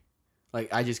necessary.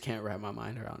 Like, I just can't wrap my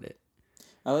mind around it.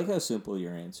 I like how simple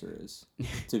your answer is,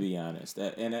 to be honest,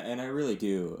 and I really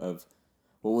do.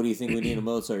 Well, what do you think we need a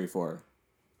military for?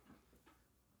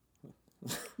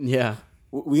 Yeah,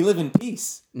 we live in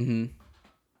peace. Mm-hmm.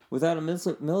 Without a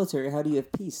military, how do you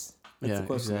have peace? That's the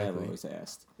question exactly. I've always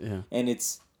asked. Yeah, and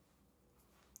it's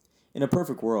in a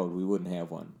perfect world we wouldn't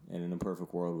have one, and in a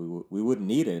perfect world we wouldn't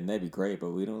need it, and that'd be great.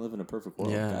 But we don't live in a perfect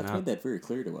world. Yeah, God's made that very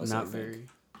clear to us.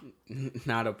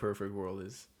 Not a perfect world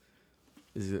is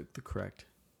the correct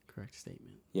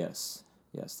statement. Yes,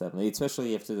 definitely.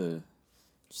 Especially after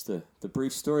the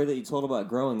brief story that you told about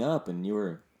growing up, and you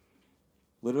were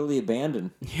literally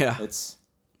abandoned. Yeah,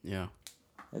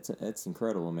 That's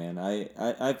incredible, man.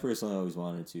 I personally always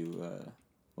wanted to.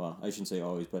 Well, I shouldn't say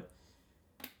always, but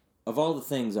of all the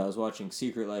things, I was watching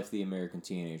Secret Life of the American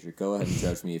Teenager. Go ahead and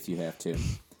judge me if you have to.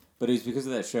 But it was because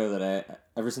of that show that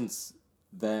ever since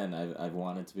then, I've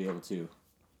wanted to be able to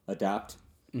adopt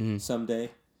someday.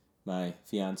 My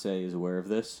fiance is aware of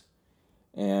this,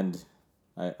 and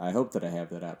I hope that I have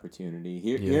that opportunity.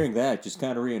 Hearing that just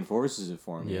kind of reinforces it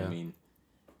for me. Yeah. I mean,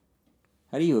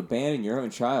 how do you abandon your own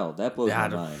child? That blows my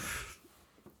mind.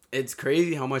 It's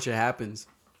crazy how much it happens.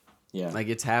 Yeah. Like,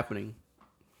 it's happening.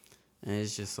 And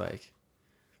it's just like,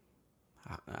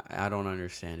 I don't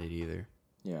understand it either.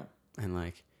 Yeah. And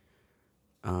like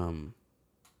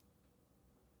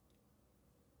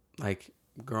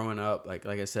growing up, like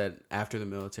I said, after the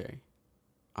military,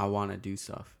 I want to do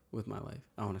stuff with my life.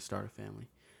 I want to start a family,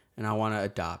 and I want to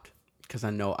adopt because I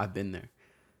know I've been there.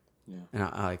 Yeah. And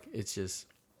I like, it's just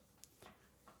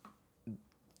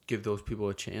give those people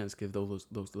a chance, give those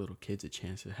little kids a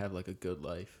chance to have like a good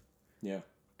life. Yeah.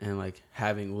 And like,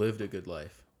 having lived a good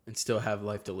life and still have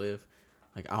life to live,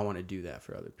 like, I want to do that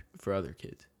for other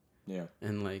kids. Yeah.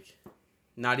 And like,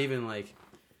 not even like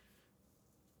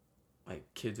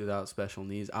kids without special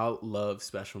needs. I love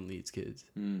special needs kids.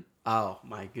 Oh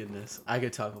my goodness, I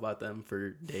could talk about them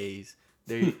for days.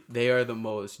 They are the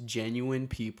most genuine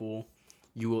people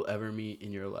you will ever meet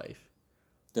in your life.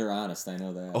 They're honest, I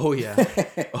know that. Oh yeah.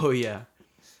 Oh yeah.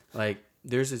 Like,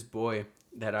 there's this boy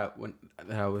that when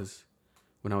I was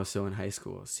still in high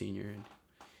school, a senior, and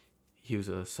he was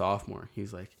a sophomore.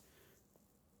 He's like,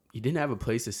 he didn't have a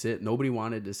place to sit. Nobody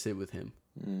wanted to sit with him.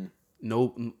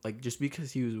 No, like, just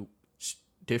because he was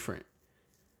different.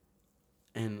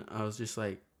 And I was just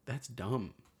like, that's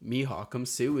dumb. Mihawk, come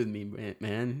sit with me,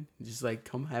 man. Just like,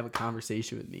 come have a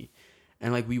conversation with me.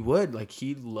 And like we would, like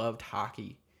he loved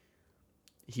hockey.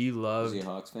 He loved. Was he a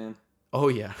Hawks fan? Oh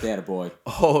yeah. They had a boy.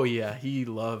 Oh yeah, he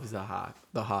loves the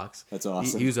Hawks. That's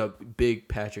awesome. He was a big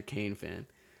Patrick Kane fan.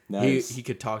 Nice. He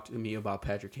could talk to me about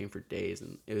Patrick Kane for days,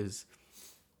 and it was.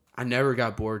 I never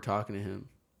got bored talking to him.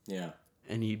 Yeah.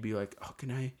 And he'd be like, "Oh,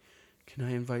 can I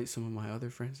invite some of my other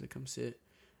friends to come sit?"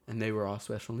 And they were all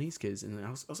special needs kids, and I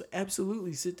was like,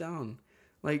 "Absolutely, sit down.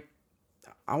 Like,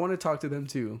 I want to talk to them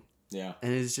too." Yeah.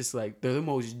 And it's just like they're the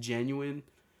most genuine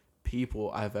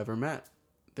people I've ever met.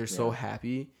 They're so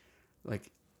happy.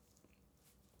 Like,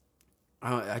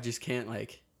 I just can't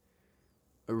like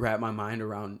wrap my mind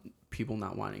around people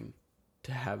not wanting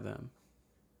to have them.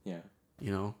 Yeah.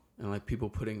 You know, and like people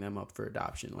putting them up for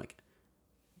adoption, like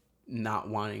not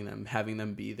wanting them, having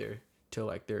them be there till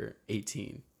like they're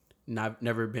 18,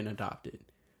 never been adopted.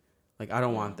 Like I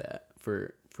don't want that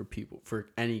for people, for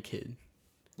any kid.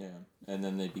 Yeah, and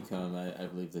then they become, I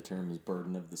believe the term is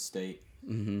burden of the state,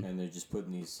 and they're just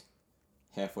putting these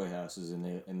halfway houses, and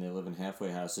they live in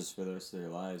halfway houses for the rest of their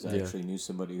lives. I actually knew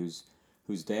somebody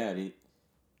whose dad,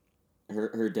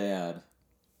 her dad,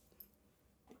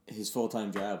 his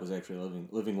full-time job was actually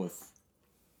living with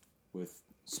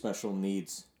special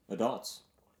needs adults.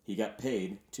 He got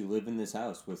paid to live in this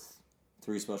house with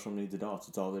 3 special needs adults.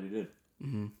 That's all that he did.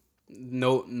 Mm-hmm.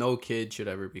 No kid should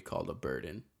ever be called a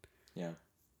burden. Yeah.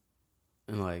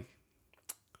 And like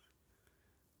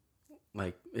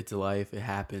it's life. It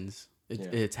happens.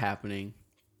 It's happening.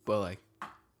 But like,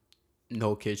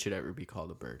 no kid should ever be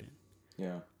called a burden.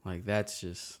 Yeah. Like that's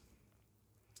just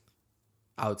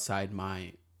outside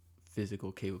my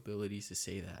physical capabilities to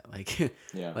say that. Like,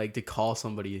 like to call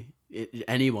somebody,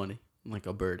 anyone, like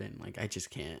a burden. Like I just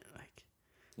can't. Like,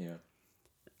 yeah.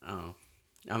 I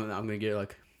don't know. I'm gonna get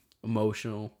like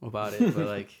emotional about it, but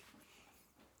like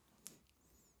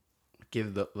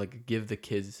give the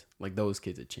kids, like those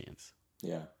kids, a chance.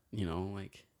 Yeah. You know,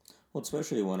 like. Well,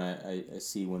 especially when I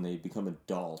see when they become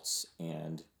adults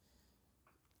and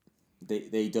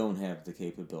they don't have the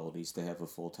capabilities to have a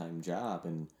full-time job,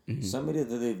 and somebody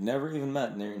that they've never even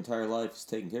met in their entire life is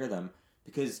taking care of them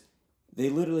because they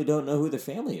literally don't know who their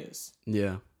family is.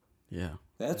 Yeah. Yeah.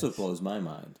 That's what blows my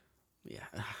mind. Yeah.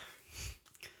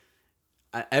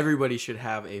 Everybody should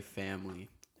have a family.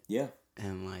 Yeah.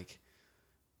 And like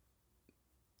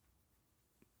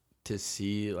to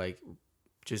see like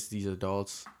just these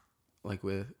adults like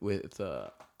with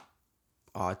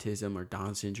autism or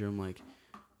Down syndrome, like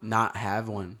not have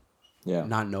one,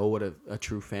 not know what a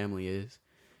true family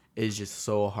is just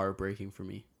so heartbreaking for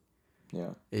me.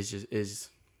 Yeah, is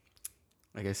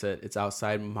like I said, it's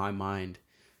outside my mind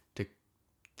to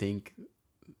think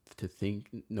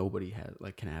nobody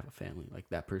can have a family, like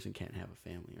that person can't have a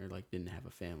family or like didn't have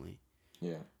a family.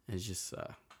 Yeah, it's just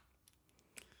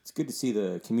it's good to see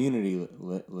the community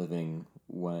living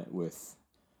with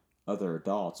other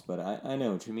adults, but I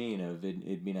know what you mean.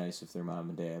 It'd be nice if their mom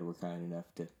and dad were kind enough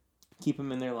to keep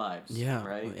them in their lives. Yeah,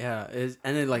 right. Yeah, and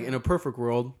then like in a perfect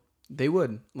world, they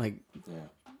would like. Yeah.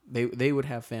 They would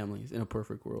have families in a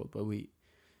perfect world, but we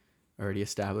already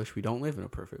established we don't live in a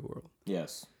perfect world.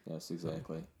 Yes,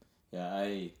 exactly.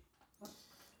 Yeah,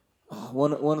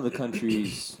 one of the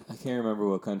countries, I can't remember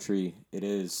what country it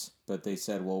is, but they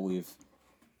said, well, we've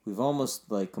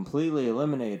almost like completely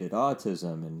eliminated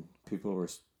autism, and people were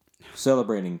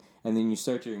celebrating. And then you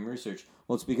start doing research.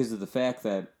 Well, it's because of the fact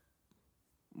that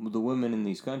the women in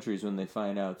these countries, when they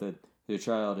find out that the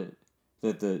child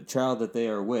that they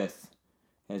are with,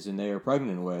 as in they are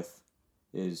pregnant with,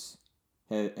 has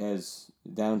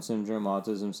Down syndrome,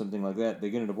 autism, something like that, they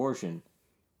get an abortion.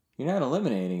 You're not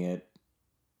eliminating it.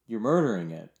 You're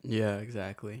murdering it. Yeah,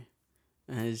 exactly.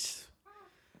 And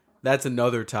that's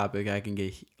another topic I can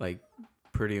get like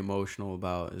pretty emotional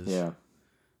about. You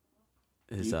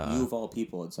of all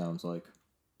people, it sounds like.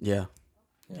 Yeah.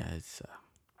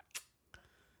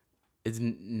 It's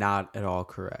not at all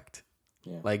correct.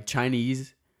 Yeah. Like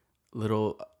Chinese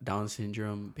little Down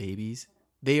syndrome babies,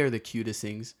 they are the cutest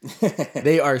things.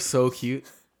 They are so cute.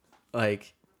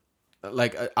 Like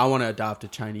I want to adopt a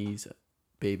Chinese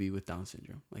baby with Down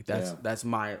syndrome. Like that's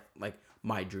my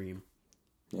dream.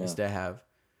 Yeah. Is to have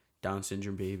Down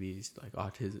syndrome babies, like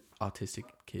autistic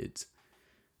kids,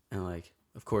 and like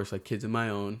of course like kids of my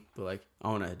own, but like I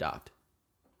want to adopt,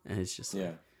 and it's just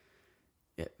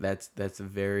that's a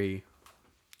very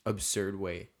absurd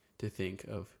way to think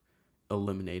of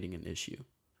eliminating an issue.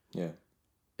 Yeah,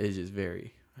 it's just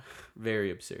very,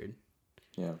 very absurd.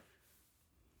 Yeah,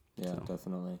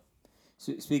 definitely.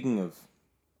 So, speaking of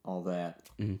all that,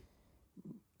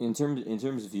 in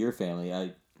terms of your family,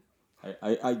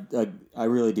 I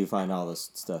really do find all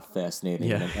this stuff fascinating,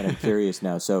 Yeah. and I'm curious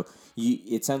now. So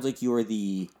it sounds like you are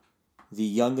the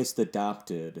youngest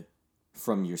adopted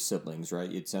from your siblings,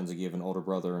 right? It sounds like you have an older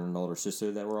brother and an older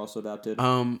sister that were also adopted.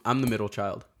 I'm the middle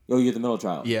child. Oh, you're the middle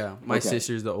child. Yeah, my Okay.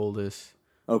 sister's the oldest.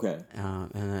 Okay.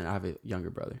 And then I have a younger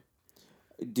brother.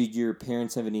 Did your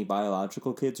parents have any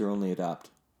biological kids or only adopt?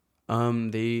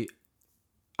 To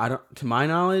my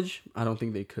knowledge, I don't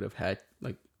think they could have had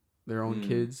like their own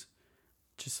kids.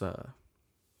 Just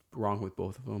wrong with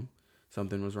both of them.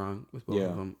 Something was wrong with both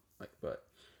of them. But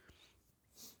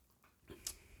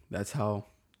that's how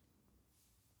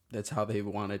they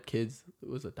wanted kids. It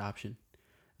was adoption.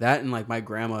 That and like my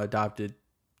grandma adopted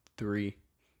three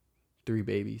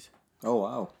babies. Oh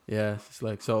wow. Yeah, it's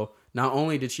like so. Not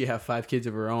only did she have 5 kids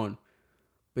of her own,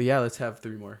 but yeah, let's have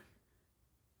 3 more.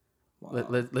 Wow.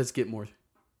 Let's get more.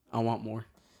 I want more.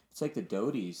 It's like the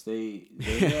Doties. They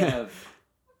have.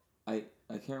 I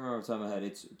can't remember off the top of my head.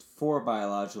 It's 4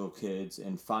 biological kids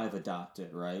and 5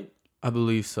 adopted, right? I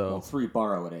believe so. Well, 3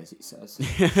 borrowed, as he says.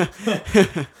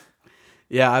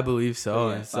 Yeah, I believe so.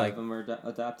 Yeah, it's 5 like of them are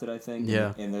adopted, I think.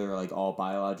 Yeah. And they're like all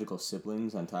biological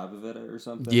siblings on top of it or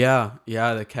something. Yeah,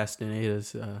 the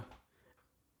Castanedas.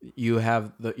 You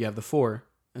have the 4,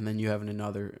 and then you have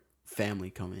another family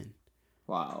come in.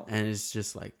 Wow. And it's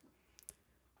just like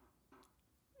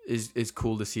it's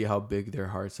cool to see how big their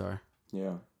hearts are.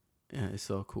 Yeah. Yeah, it's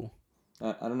so cool.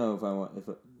 I don't know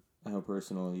how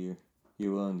personal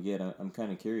you're willing to get. I'm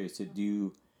kind of curious. Do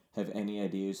you have any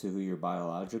ideas to who your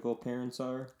biological parents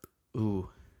are? Ooh,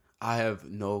 I have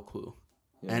no clue.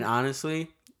 Yeah. And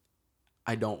honestly,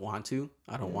 I don't want to.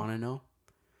 I don't want to know.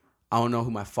 I don't know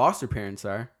who my foster parents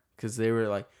are because they were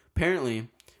like, apparently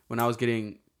when I was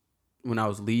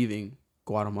leaving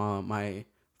Guatemala, my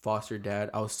foster dad,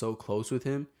 I was so close with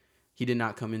him. He did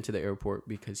not come into the airport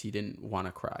because he didn't want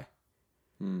to cry.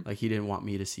 Like he didn't want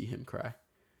me to see him cry.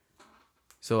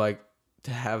 So like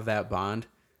to have that bond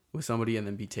with somebody and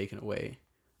then be taken away,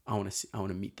 I want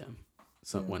to meet them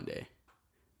one day.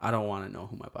 I don't want to know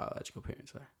who my biological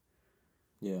parents are.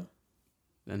 Yeah.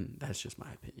 And that's just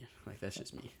my opinion. Like that's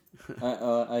just me.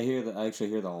 I hear that. I actually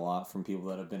hear that a lot from people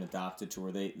that have been adopted to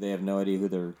where they have no idea who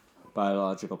their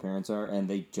biological parents are and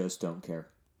they just don't care.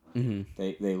 Mm-hmm.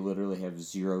 They literally have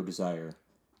zero desire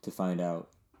to find out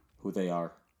who they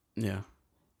are. Yeah.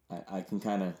 I can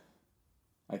kind of,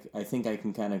 I think I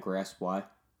can kind of grasp why.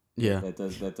 Yeah. That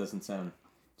doesn't sound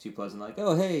too pleasant. Like,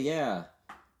 oh hey, yeah,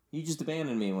 you just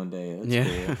abandoned me one day. That's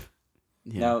cool.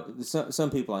 Yeah. Now,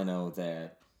 some people I know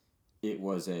that it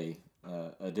was a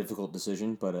difficult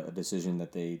decision, but a decision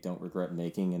that they don't regret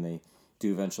making, and they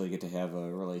do eventually get to have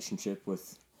a relationship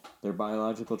with their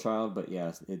biological child. But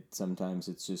yeah, sometimes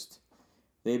it's just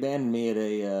they abandoned me at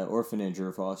a orphanage or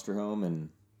a foster home, and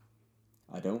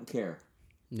I don't care.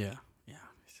 Yeah.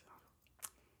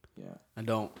 Yeah. I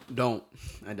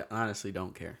honestly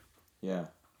don't care. Yeah.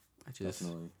 I just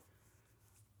definitely.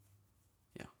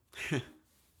 Yeah.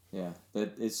 Yeah,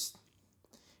 but it's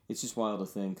just wild to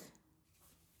think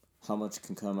how much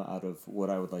can come out of what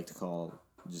I would like to call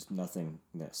just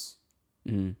nothingness.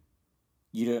 Mm-hmm.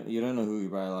 You don't know who your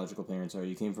biological parents are.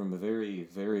 You came from a very,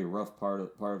 very rough part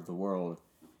of the world,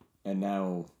 and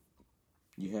now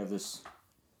you have this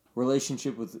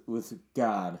relationship with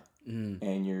God,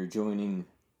 and you're joining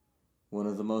one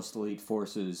of the most elite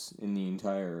forces in the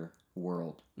entire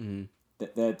world. Mm-hmm.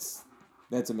 That's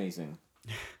amazing.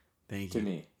 Thank you. To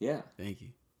me, yeah. Thank you.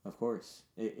 Of course.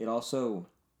 It also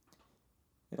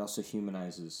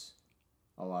humanizes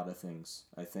a lot of things.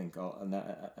 I think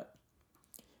I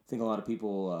think a lot of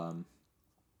people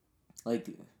like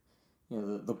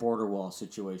the border wall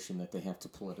situation that they have to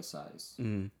politicize.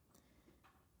 Mm-hmm.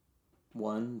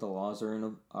 One, the laws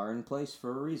are in place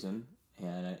for a reason,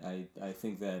 and I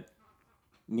think that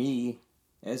me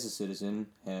as a citizen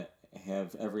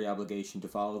have every obligation to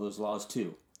follow those laws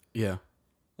too. Yeah.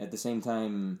 At the same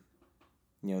time,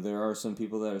 there are some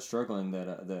people that are struggling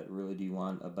that really do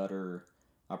want a better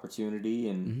opportunity,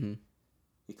 and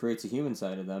it creates a human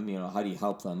side of them. How do you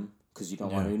help them? Because you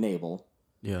don't want to enable.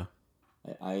 Yeah.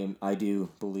 I do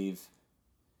believe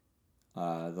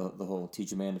the whole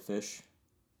teach a man to fish,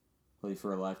 he'll eat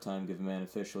for a lifetime. Give a man a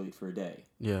fish, he'll eat for a day.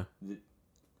 Yeah.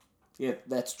 Yeah,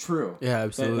 that's true. Yeah,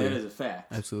 absolutely. That is a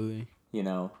fact. Absolutely.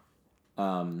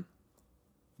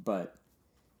 But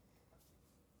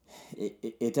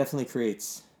it definitely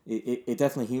creates it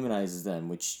definitely humanizes them,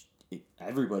 which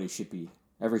every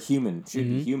human should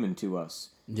be human to us.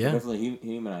 Yeah, it definitely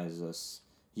humanizes us.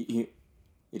 It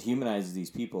humanizes these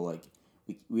people. Like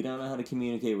we don't know how to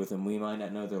communicate with them. We might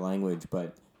not know their language,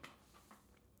 but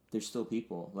they're still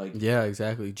people. Like, yeah,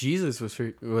 exactly. Jesus was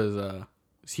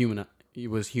human. He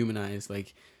was humanized.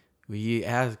 Like, he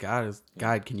asked God,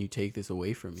 God, can you take this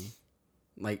away from me?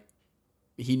 Like,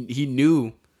 he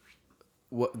knew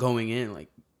what going in, like,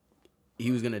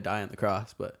 he was gonna die on the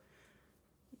cross, but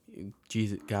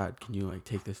Jesus, God, can you like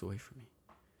take this away from me?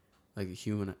 Like a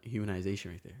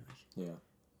humanization right there. Like, yeah.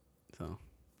 so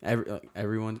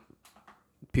everyone,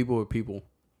 people are people.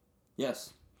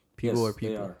 Yes. People yes, are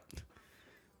people. They are.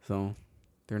 So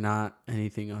they're not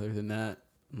anything other than that,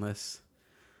 unless,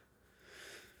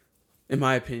 in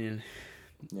my opinion,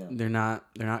 they're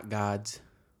not gods.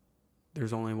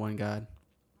 There's only one God.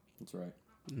 That's right.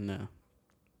 No.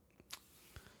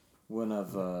 One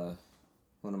of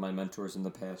my mentors in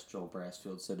the past, Joel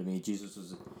Brassfield, said to me, Jesus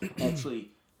was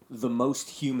actually the most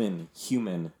human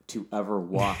to ever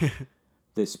walk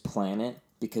this planet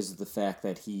because of the fact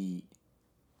that he,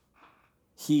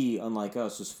 unlike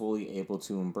us, was fully able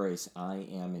to embrace, I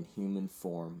am in human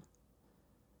form.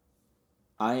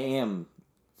 I am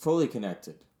fully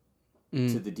connected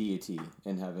to the deity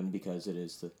in heaven because it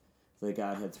is the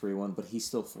Godhead 3-1, but he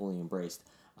still fully embraced,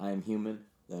 I am human,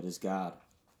 that is God.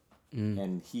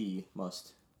 And he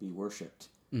must be worshipped.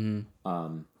 Oh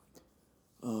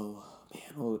man,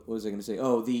 what was I going to say?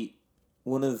 Oh,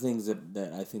 one of the things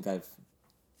that I think I've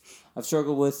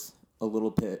struggled with a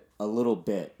little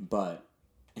bit, but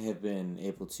have been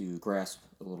able to grasp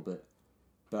a little bit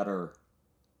better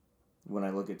when I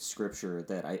look at Scripture,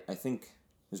 that I think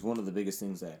is one of the biggest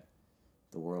things that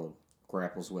the world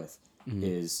grapples with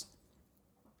is,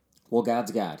 well,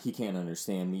 God's God. He can't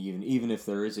understand me, even if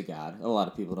there is a God. A lot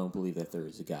of people don't believe that there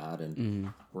is a God,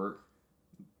 and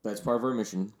that's part of our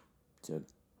mission, to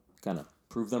kind of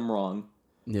prove them wrong.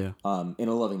 Yeah. In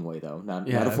a loving way, though, not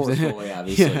a forceful way,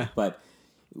 obviously. Yeah. But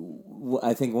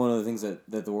I think one of the things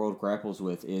that the world grapples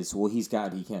with is, well, he's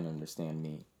God. He can't understand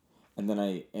me. And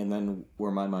then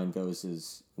where my mind goes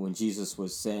is when Jesus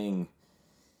was saying,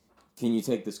 "Can you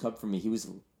take this cup from me?" He was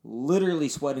literally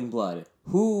sweating blood.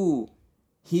 Who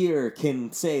here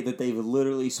can say that they've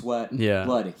literally sweat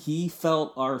blood? He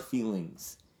felt our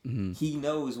feelings. He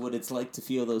knows what it's like to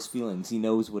feel those feelings. He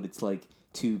knows what it's like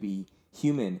to be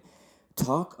human.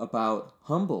 Talk about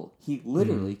humble. He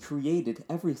literally created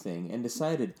everything and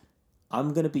decided,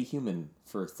 I'm going to be human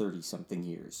for 30-something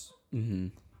years.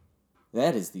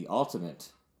 That is the ultimate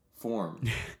form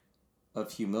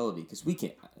of humility, because we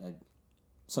can't...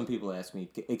 some people ask me,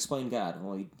 explain God.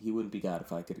 Well, he wouldn't be God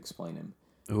if I could explain him.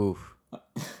 Oof.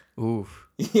 Oof.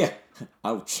 Yeah.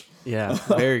 Ouch. Yeah,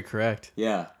 very correct.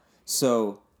 Yeah.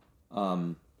 So,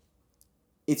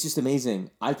 it's just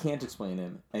amazing. I can't explain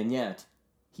him, and yet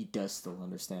he does still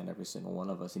understand every single one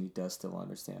of us, and he does still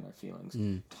understand our feelings.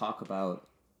 Talk about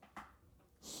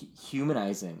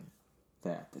humanizing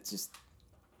that. That's just...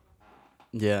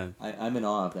 Yeah. I'm in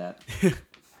awe of that.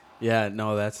 Yeah,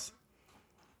 no,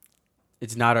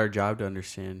 it's not our job to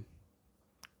understand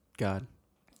God.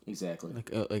 Exactly.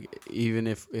 Like even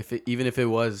if it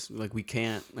was, like, we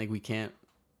can't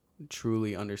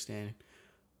truly understand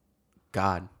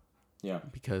God. Yeah.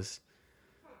 Because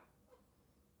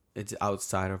it's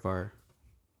outside of our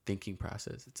thinking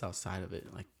process. It's outside of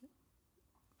it. Like,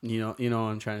 you know what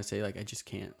I'm trying to say? Like, I just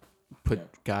can't put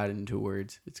God into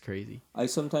words. It's crazy. I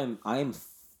am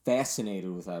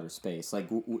fascinated with outer space. Like,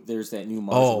 there's that new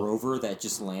Mars rover that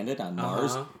just landed on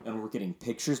Mars, and we're getting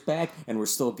pictures back, and we're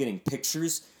still getting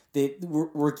pictures.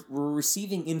 We're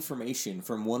receiving information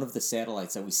from one of the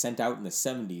satellites that we sent out in the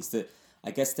 70s. That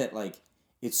I guess that, like,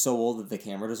 it's so old that the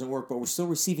camera doesn't work, but we're still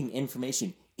receiving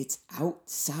information. It's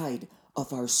outside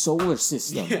of our solar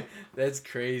system. Yeah, that's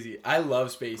crazy. I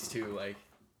love space too. Like,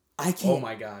 I can't. Oh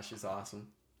my gosh, it's awesome.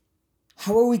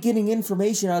 How are we getting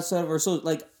information outside of our solar?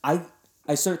 Like, I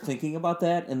start thinking about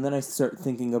that, and then I start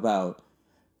thinking about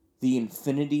the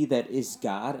infinity that is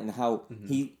God, and how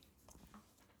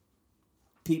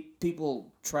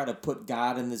people try to put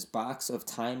God in this box of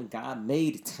time. God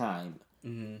made time.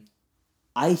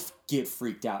 I get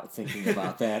freaked out thinking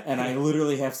about that, and I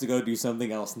literally have to go do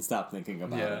something else and stop thinking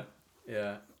about it.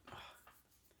 Yeah.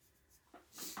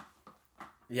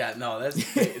 Yeah, no,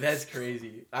 that's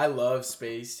crazy. I love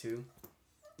space too.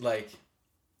 Like,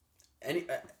 I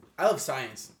love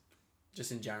science,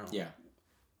 just in general. Yeah.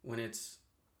 When it's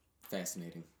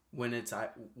fascinating. When it's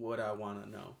what I want to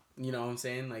know. You know what I'm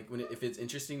saying? Like, if it's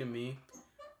interesting to me,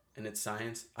 and it's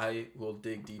science, I will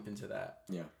dig deep into that.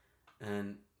 Yeah.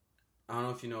 And I don't know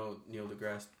if you know Neil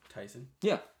deGrasse Tyson.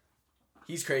 Yeah.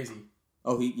 He's crazy.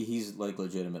 Oh, he's like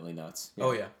legitimately nuts. Yeah.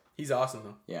 Oh yeah, he's awesome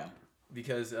though. Yeah.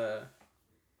 Because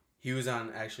he was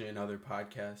on actually another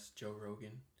podcast, Joe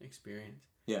Rogan Experience.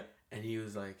 Yeah. And he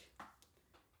was like,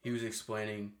 he was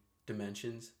explaining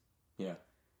dimensions. Yeah.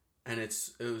 And it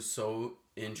was so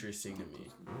interesting to me.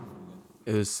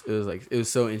 It was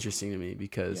so interesting to me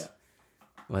because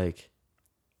like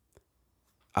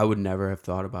I would never have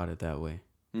thought about it that way.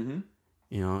 Mm-hmm.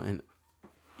 You know, and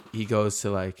he goes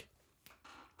to like,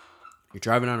 you're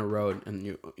driving on a road and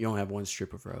you only have one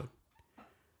strip of road.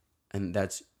 And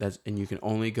that's and you can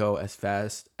only go as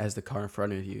fast as the car in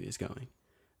front of you is going.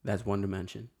 That's one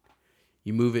dimension.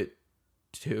 You move it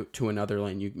to another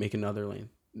lane, you make another lane.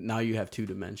 Now you have two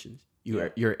dimensions.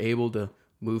 You're able to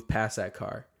move past that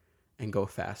car and go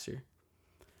faster.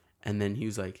 And then he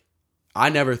was like, I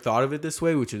never thought of it this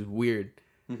way, which is weird.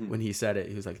 Mm-hmm. When he said it,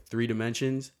 he was like, 3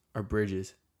 dimensions are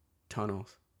bridges,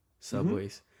 tunnels,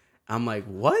 subways. Mm-hmm. I'm like,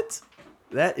 what?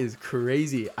 That is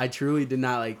crazy. I truly did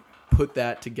not like put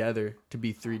that together to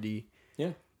be 3D.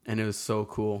 Yeah. And it was so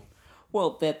cool.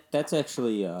 Well, that's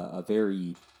actually a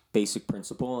very basic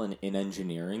principle in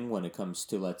engineering when it comes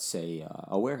to, let's say,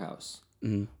 a warehouse.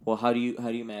 Mm-hmm. Well, how do you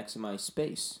maximize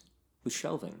space? With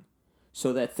shelving.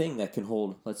 So that thing that can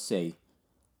hold, let's say,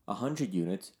 100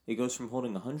 units, it goes from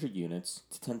holding 100 units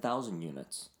to 10,000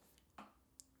 units.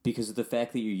 Because of the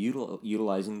fact that you're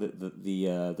utilizing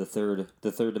the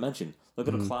third dimension. Look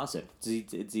at a closet.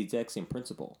 It's the exact same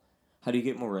principle. How do you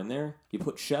get more in there? You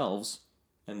put shelves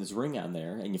and this ring on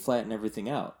there, and you flatten everything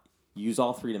out. You use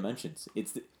all 3 dimensions.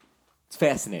 It's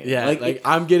fascinating. Yeah,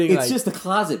 I'm getting. It's just a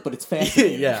closet, but it's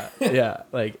fascinating. yeah.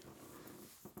 Like,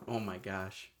 oh my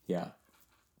gosh. Yeah.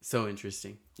 So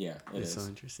interesting. Yeah, it is so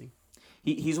interesting.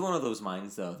 He's one of those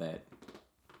minds though that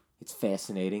it's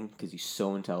fascinating because he's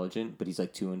so intelligent, but he's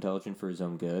like too intelligent for his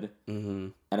own good. Mm-hmm.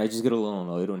 And I just get a little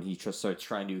annoyed when he just starts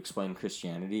trying to explain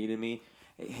Christianity to me.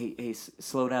 Hey,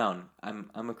 slow down.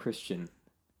 I'm a Christian.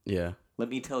 Yeah. Let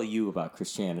me tell you about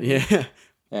Christianity. Yeah.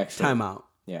 Actually. Time out.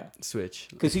 Yeah. Switch.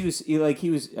 Because he was.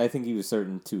 I think he was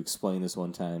starting to explain this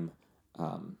one time.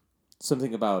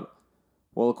 Something about,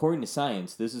 well, according to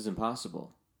science, this is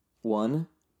impossible. One.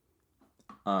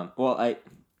 What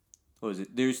was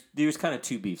it? There's kind of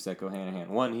 2 beefs that go hand in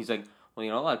hand. One, he's like, well,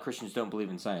 a lot of Christians don't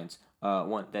believe in science.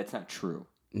 One, that's not true.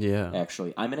 Yeah.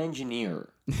 Actually, I'm an engineer.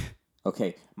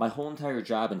 Okay, my whole entire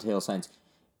job entails science.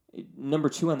 Number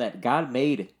 2 on that, God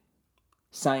made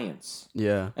science.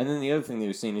 Yeah. And then the other thing they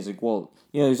were saying is like, well,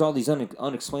 there's all these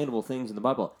unexplainable things in the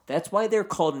Bible. That's why they're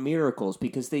called miracles,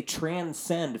 because they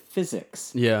transcend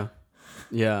physics. Yeah.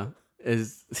 Yeah.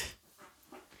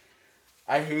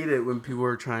 I hate it when people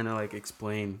are trying to like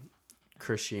explain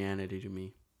Christianity to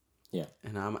me. Yeah.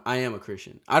 And I am a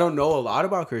Christian. I don't know a lot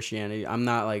about Christianity. I'm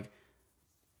not like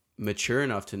mature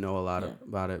enough to know a lot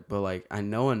about it, but like I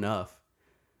know enough.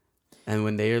 And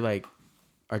when they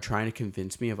are trying to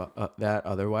convince me of that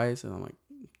otherwise, and I'm like,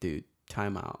 dude,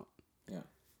 time out. Yeah.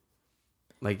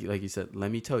 Like you said,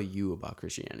 let me tell you about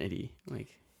Christianity. Like,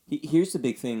 here's the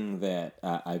big thing that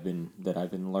I've been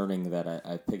learning that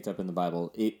I picked up in the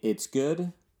Bible. It's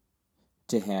good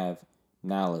to have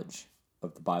knowledge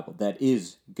of the Bible. That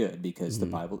is good because the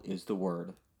Bible is the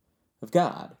Word of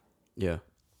God. Yeah.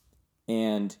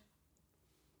 And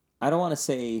I don't want to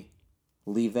say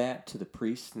leave that to the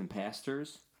priests and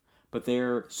pastors, but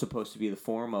they're supposed to be the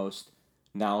foremost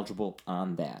knowledgeable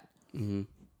on that. Mm-hmm.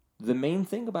 The main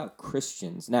thing about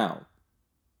Christians now.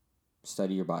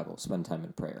 Study your Bible. Spend time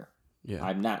in prayer. Yeah.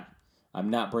 I'm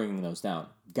not bringing those down.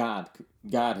 God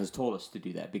has told us to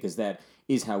do that because that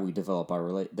is how we develop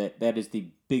our that is the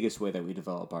biggest way that we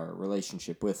develop our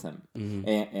relationship with Him.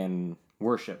 Mm-hmm. And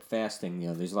worship, fasting.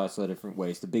 There's lots of different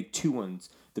ways. The big two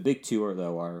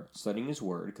are studying His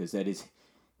Word, because that is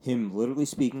Him literally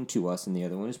speaking to us, and the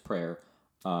other one is prayer.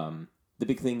 The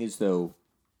big thing is though,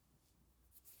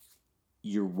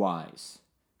 you're wise.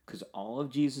 Because all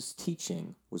of Jesus'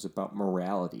 teaching was about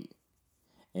morality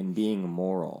and being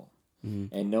moral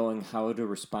and knowing how to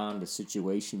respond to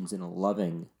situations in a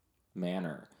loving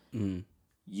manner. Mm.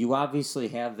 You obviously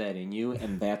have that in you,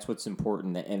 and that's what's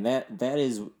important. And that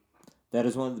is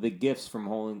one of the big gifts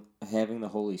from having the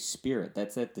Holy Spirit.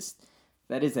 That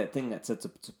is that thing that sets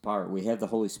us apart. We have the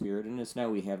Holy Spirit in us now.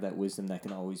 We have that wisdom that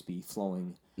can always be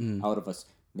flowing out of us.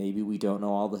 Maybe we don't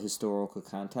know all the historical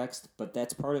context, but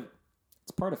that's part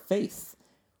of faith.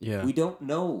 Yeah. We don't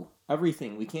know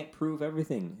everything. We can't prove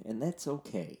everything, and that's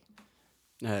okay.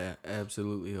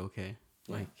 Absolutely okay.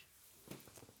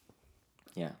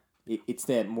 Yeah. It's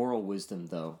that moral wisdom,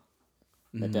 though,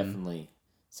 that definitely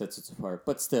sets us apart.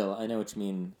 But still, I know what you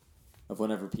mean of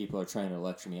whenever people are trying to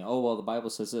lecture me. Oh, well, the Bible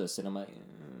says this. And I'm like,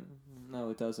 no,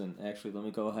 it doesn't. Actually, let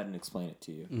me go ahead and explain it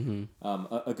to you.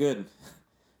 Mm-hmm. A good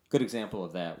example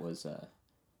of that was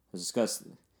discussed.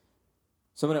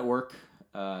 Someone at work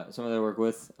someone that I work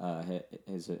with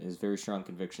has very strong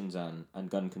convictions on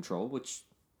gun control, which,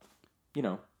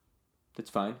 that's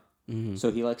fine. Mm-hmm.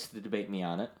 So he likes to debate me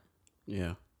on it.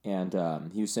 Yeah. And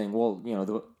he was saying, well,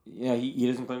 he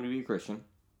doesn't claim to be a Christian.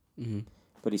 Mm-hmm.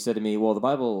 But he said to me, well, the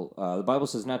Bible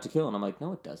says not to kill. And I'm like,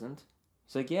 no, it doesn't.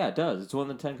 He's like, yeah, it does. It's one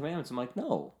of the 10 Commandments. I'm like,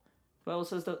 no.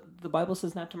 The Bible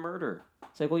says not to murder.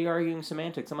 It's like, well, you're arguing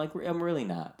semantics. I'm like, I'm really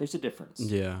not. There's a difference.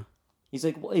 Yeah. He's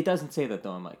like, well, it doesn't say that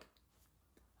though. I'm like,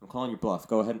 I'm calling your bluff.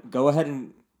 Go ahead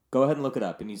and look it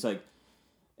up. And he's like,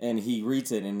 and he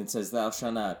reads it and it says, thou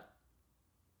shalt not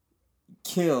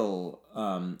kill.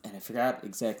 And I forgot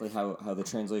exactly how the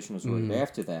translation was worded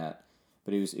after that,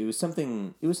 but it was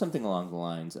something along the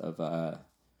lines of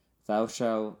thou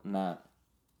shalt not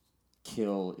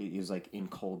kill. It was like in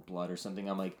cold blood or something.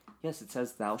 I'm like, yes, it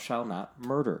says thou shalt not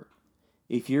murder.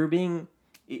 If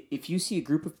you see a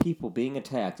group of people being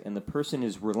attacked and the person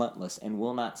is relentless and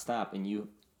will not stop, and you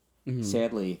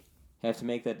sadly have to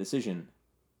make that decision,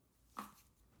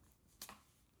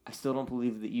 I still don't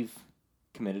believe that you've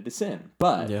committed a sin.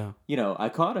 But I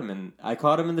caught him in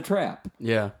the trap.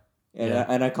 Yeah.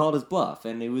 And I called his bluff,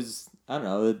 and it was, I don't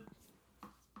know,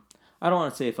 I don't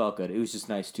want to say it felt good. It was just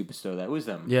nice to bestow that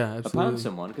wisdom upon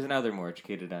someone, because now they're more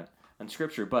educated on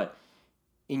Scripture. But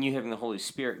in you having the Holy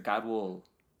Spirit, God will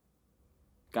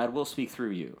speak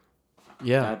through you.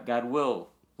 Yeah. God will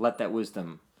let that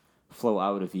wisdom flow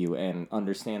out of you and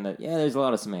understand that, there's a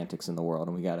lot of semantics in the world,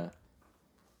 and we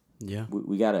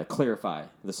gotta clarify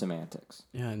the semantics.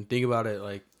 Yeah, and think about it,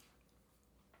 like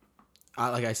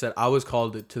I said, I was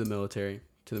called to the military,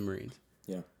 to the Marines.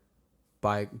 Yeah.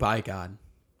 By God.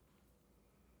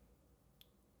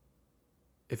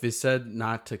 If it said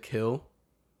not to kill,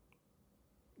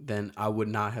 then I would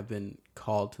not have been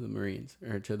called to the Marines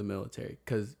or to the military,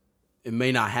 because it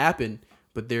may not happen,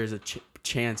 but there's a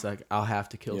chance like I'll have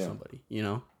to kill somebody,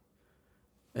 And,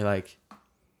 like,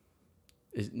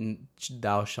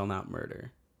 thou shalt not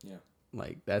murder. Yeah.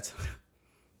 Like, that's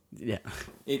yeah.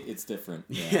 It's different.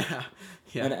 Yeah.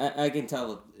 Yeah. And I can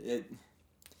tell it.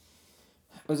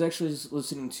 I was actually just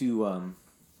listening to a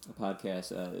podcast.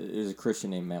 There's a Christian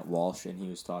named Matt Walsh, and he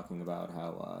was talking about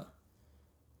how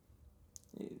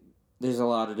there's a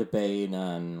lot of debate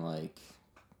on, like,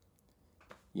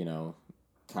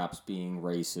 cops being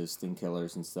racist and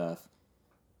killers and stuff.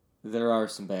 There are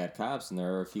some bad cops, and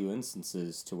there are a few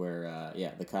instances to where,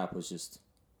 the cop was just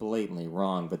blatantly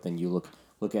wrong. But then you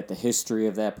look at the history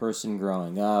of that person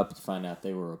growing up, you find out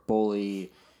they were a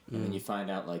bully, and then you find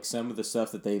out, like, some of the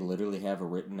stuff that they literally have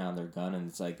written on their gun, and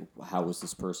it's like, how was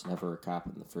this person ever a cop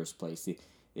in the first place?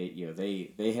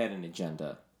 They had an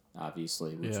agenda,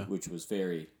 obviously, which was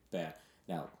very bad.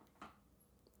 Now,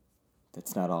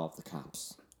 that's not all of the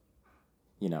cops,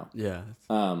 Yeah.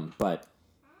 But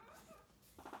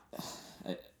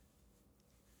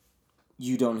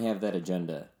you don't have that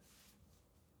agenda.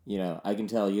 I can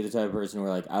tell you're the type of person where,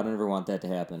 like, I don't ever want that to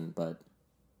happen, but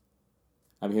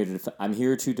I'm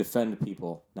here to defend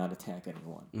people, not attack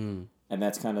anyone. And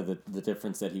that's kind of the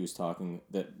difference that he was talking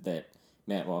that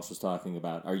Matt Walsh was talking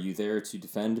about. Are you there to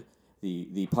defend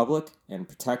the public and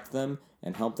protect them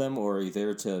and help them, or are you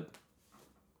there to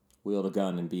wield a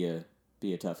gun and be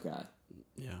a tough guy?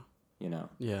 Yeah.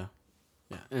 Yeah.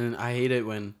 Yeah. And I hate it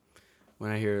when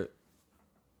I hear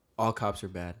all cops are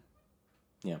bad.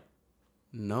 Yeah.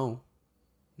 No.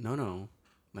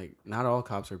 Like, not all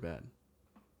cops are bad.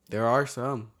 There are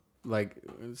some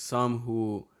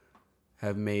who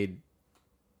have made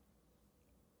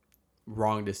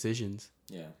wrong decisions.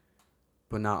 Yeah.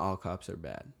 But not all cops are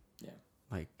bad. Yeah.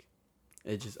 Like,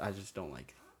 I just don't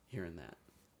like hearing that.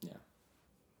 Yeah.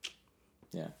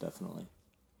 Yeah, definitely.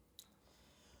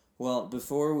 Well,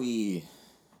 before we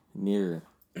near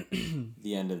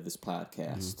the end of this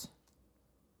podcast,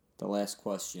 the last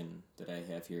question that I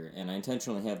have here, and I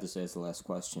intentionally have this as the last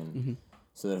question,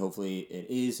 so that hopefully it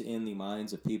is in the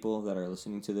minds of people that are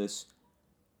listening to this.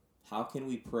 How can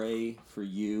we pray for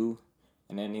you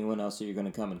and anyone else that you're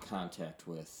going to come in contact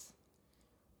with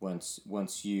once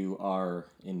you are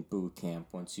in boot camp,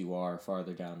 once you are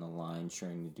farther down the line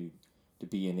trying to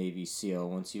be a Navy SEAL,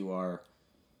 once you are,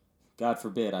 God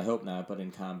forbid, I hope not, but in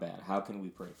combat? How can we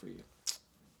pray for you?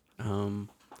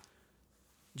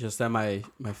 Just that my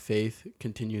faith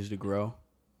continues to grow,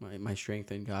 my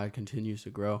strength in God continues to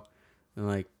grow, and,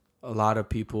 like, a lot of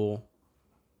people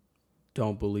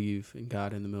don't believe in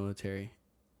God in the military,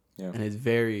 and it's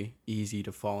very easy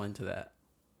to fall into that.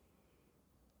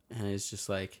 And it's just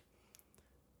like,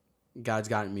 God's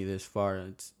gotten me this far.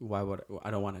 It's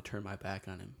I don't want to turn my back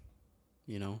on Him,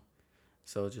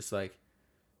 So just like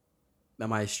that,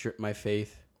 my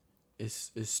faith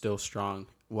is still strong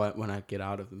when I get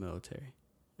out of the military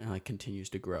and like continues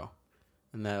to grow,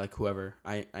 and that like whoever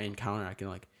I encounter, I can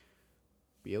like,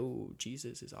 yo,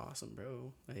 Jesus is awesome,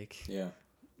 bro. Like, yeah,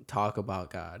 talk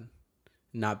about God,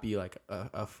 not be like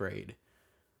afraid,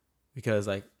 because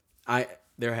like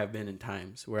there have been in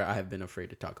times where I have been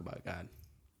afraid to talk about God,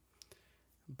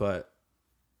 but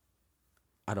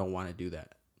I don't want to do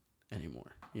that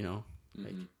anymore. You know,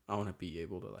 like I want to be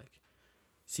able to like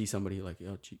see somebody like,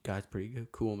 yo, God's pretty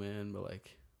good, cool, man, but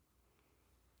like,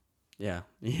 yeah,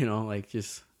 you know, like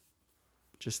just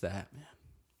that, man.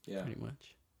 Yeah, pretty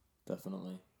much.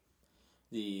 Definitely.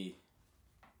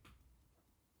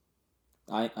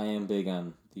 I am big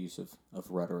on the use of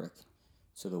rhetoric.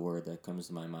 So the word that comes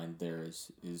to my mind there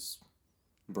is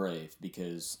brave,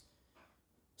 because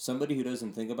somebody who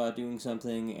doesn't think about doing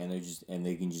something and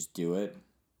they can just do it,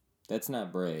 that's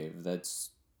not brave. That's,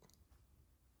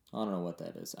 I don't know what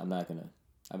that is. I'm not gonna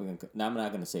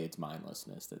say it's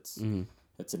mindlessness. That's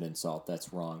an insult.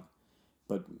 That's wrong.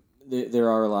 But there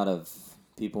are a lot of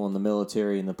people in the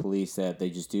military and the police that they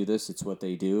just do this. It's what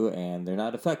they do, and they're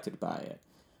not affected by it.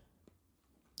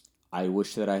 I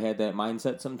wish that I had that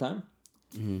mindset sometime.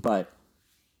 But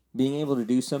being able to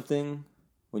do something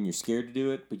when you're scared to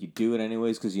do it, but you do it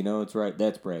anyways because you know it's right,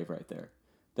 that's brave right there.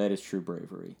 That is true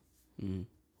bravery.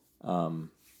 I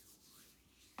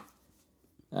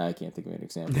can't think of an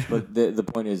example. But the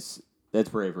point is, that's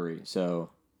bravery. So,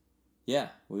 yeah,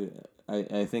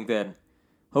 I think that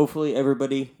hopefully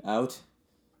everybody out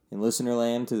in listener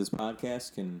land to this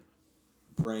podcast can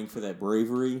praying for that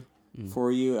bravery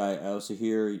for you. I also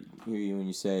hear you when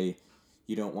you say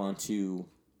you don't want to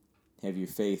have your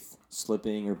faith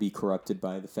slipping or be corrupted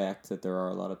by the fact that there are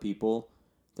a lot of people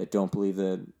that don't believe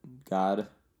that God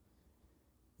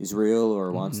is real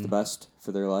or wants the best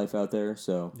for their life out there.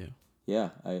 So,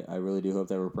 yeah, I really do hope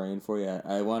that we're praying for you.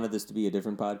 I wanted this to be a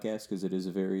different podcast because it is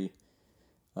a very,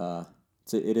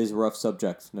 it is a rough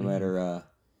subject, no matter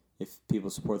if people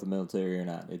support the military or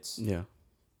not. It's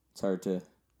hard to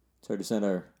send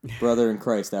our brother in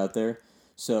Christ out there.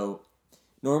 So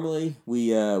normally we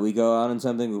go out on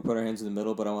something, we put our hands in the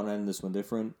middle, but I want to end this one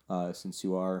different. Since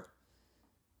you are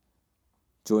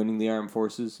joining the armed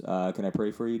forces, can I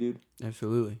pray for you, dude?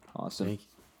 Absolutely. Awesome. Thank you.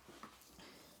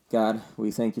 God, we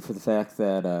thank you for the fact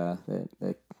that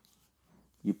that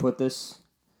you put this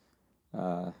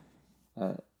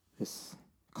this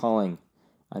calling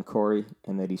on Corey,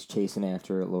 and that he's chasing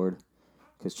after it, Lord.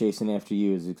 Because chasing after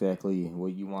you is exactly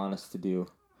what you want us to do.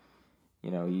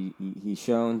 You know, he's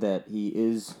shown that he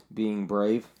is being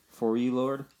brave for you,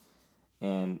 Lord.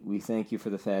 And we thank you for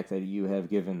the fact that you have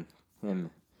given him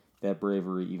that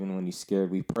bravery even when he's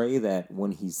scared. We pray that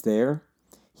when he's there,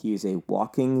 he is a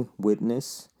walking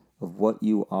witness of what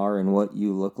you are and what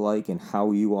you look like and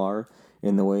how you are,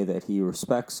 in the way that he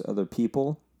respects other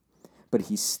people. But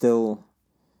he still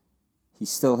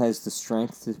has the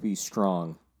strength to be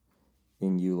strong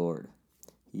in you, Lord.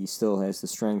 He still has the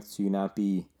strength to not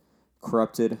be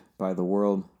corrupted by the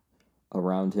world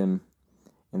around him,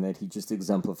 and that he just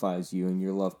exemplifies you and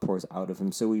your love pours out of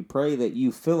him. So we pray that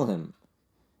you fill him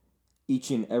each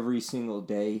and every single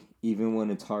day, even when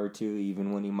it's hard to,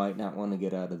 even when he might not want to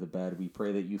get out of the bed. We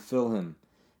pray that you fill him,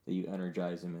 that you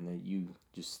energize him, and that you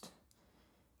just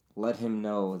let him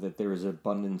know that there is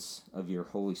abundance of your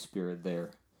Holy Spirit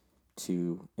there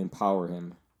to empower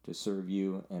him to serve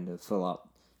you and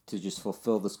to just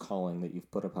fulfill this calling that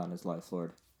you've put upon his life,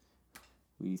 Lord.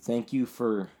 We thank you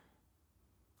for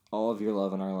all of your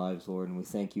love in our lives, Lord, and we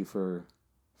thank you for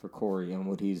Corey and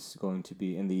what he's going to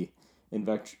be in the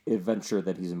adventure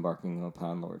that he's embarking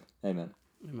upon, Lord. Amen.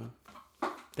 Amen.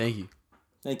 Thank you.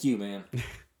 Thank you, man.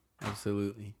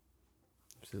 Absolutely.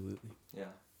 Yeah.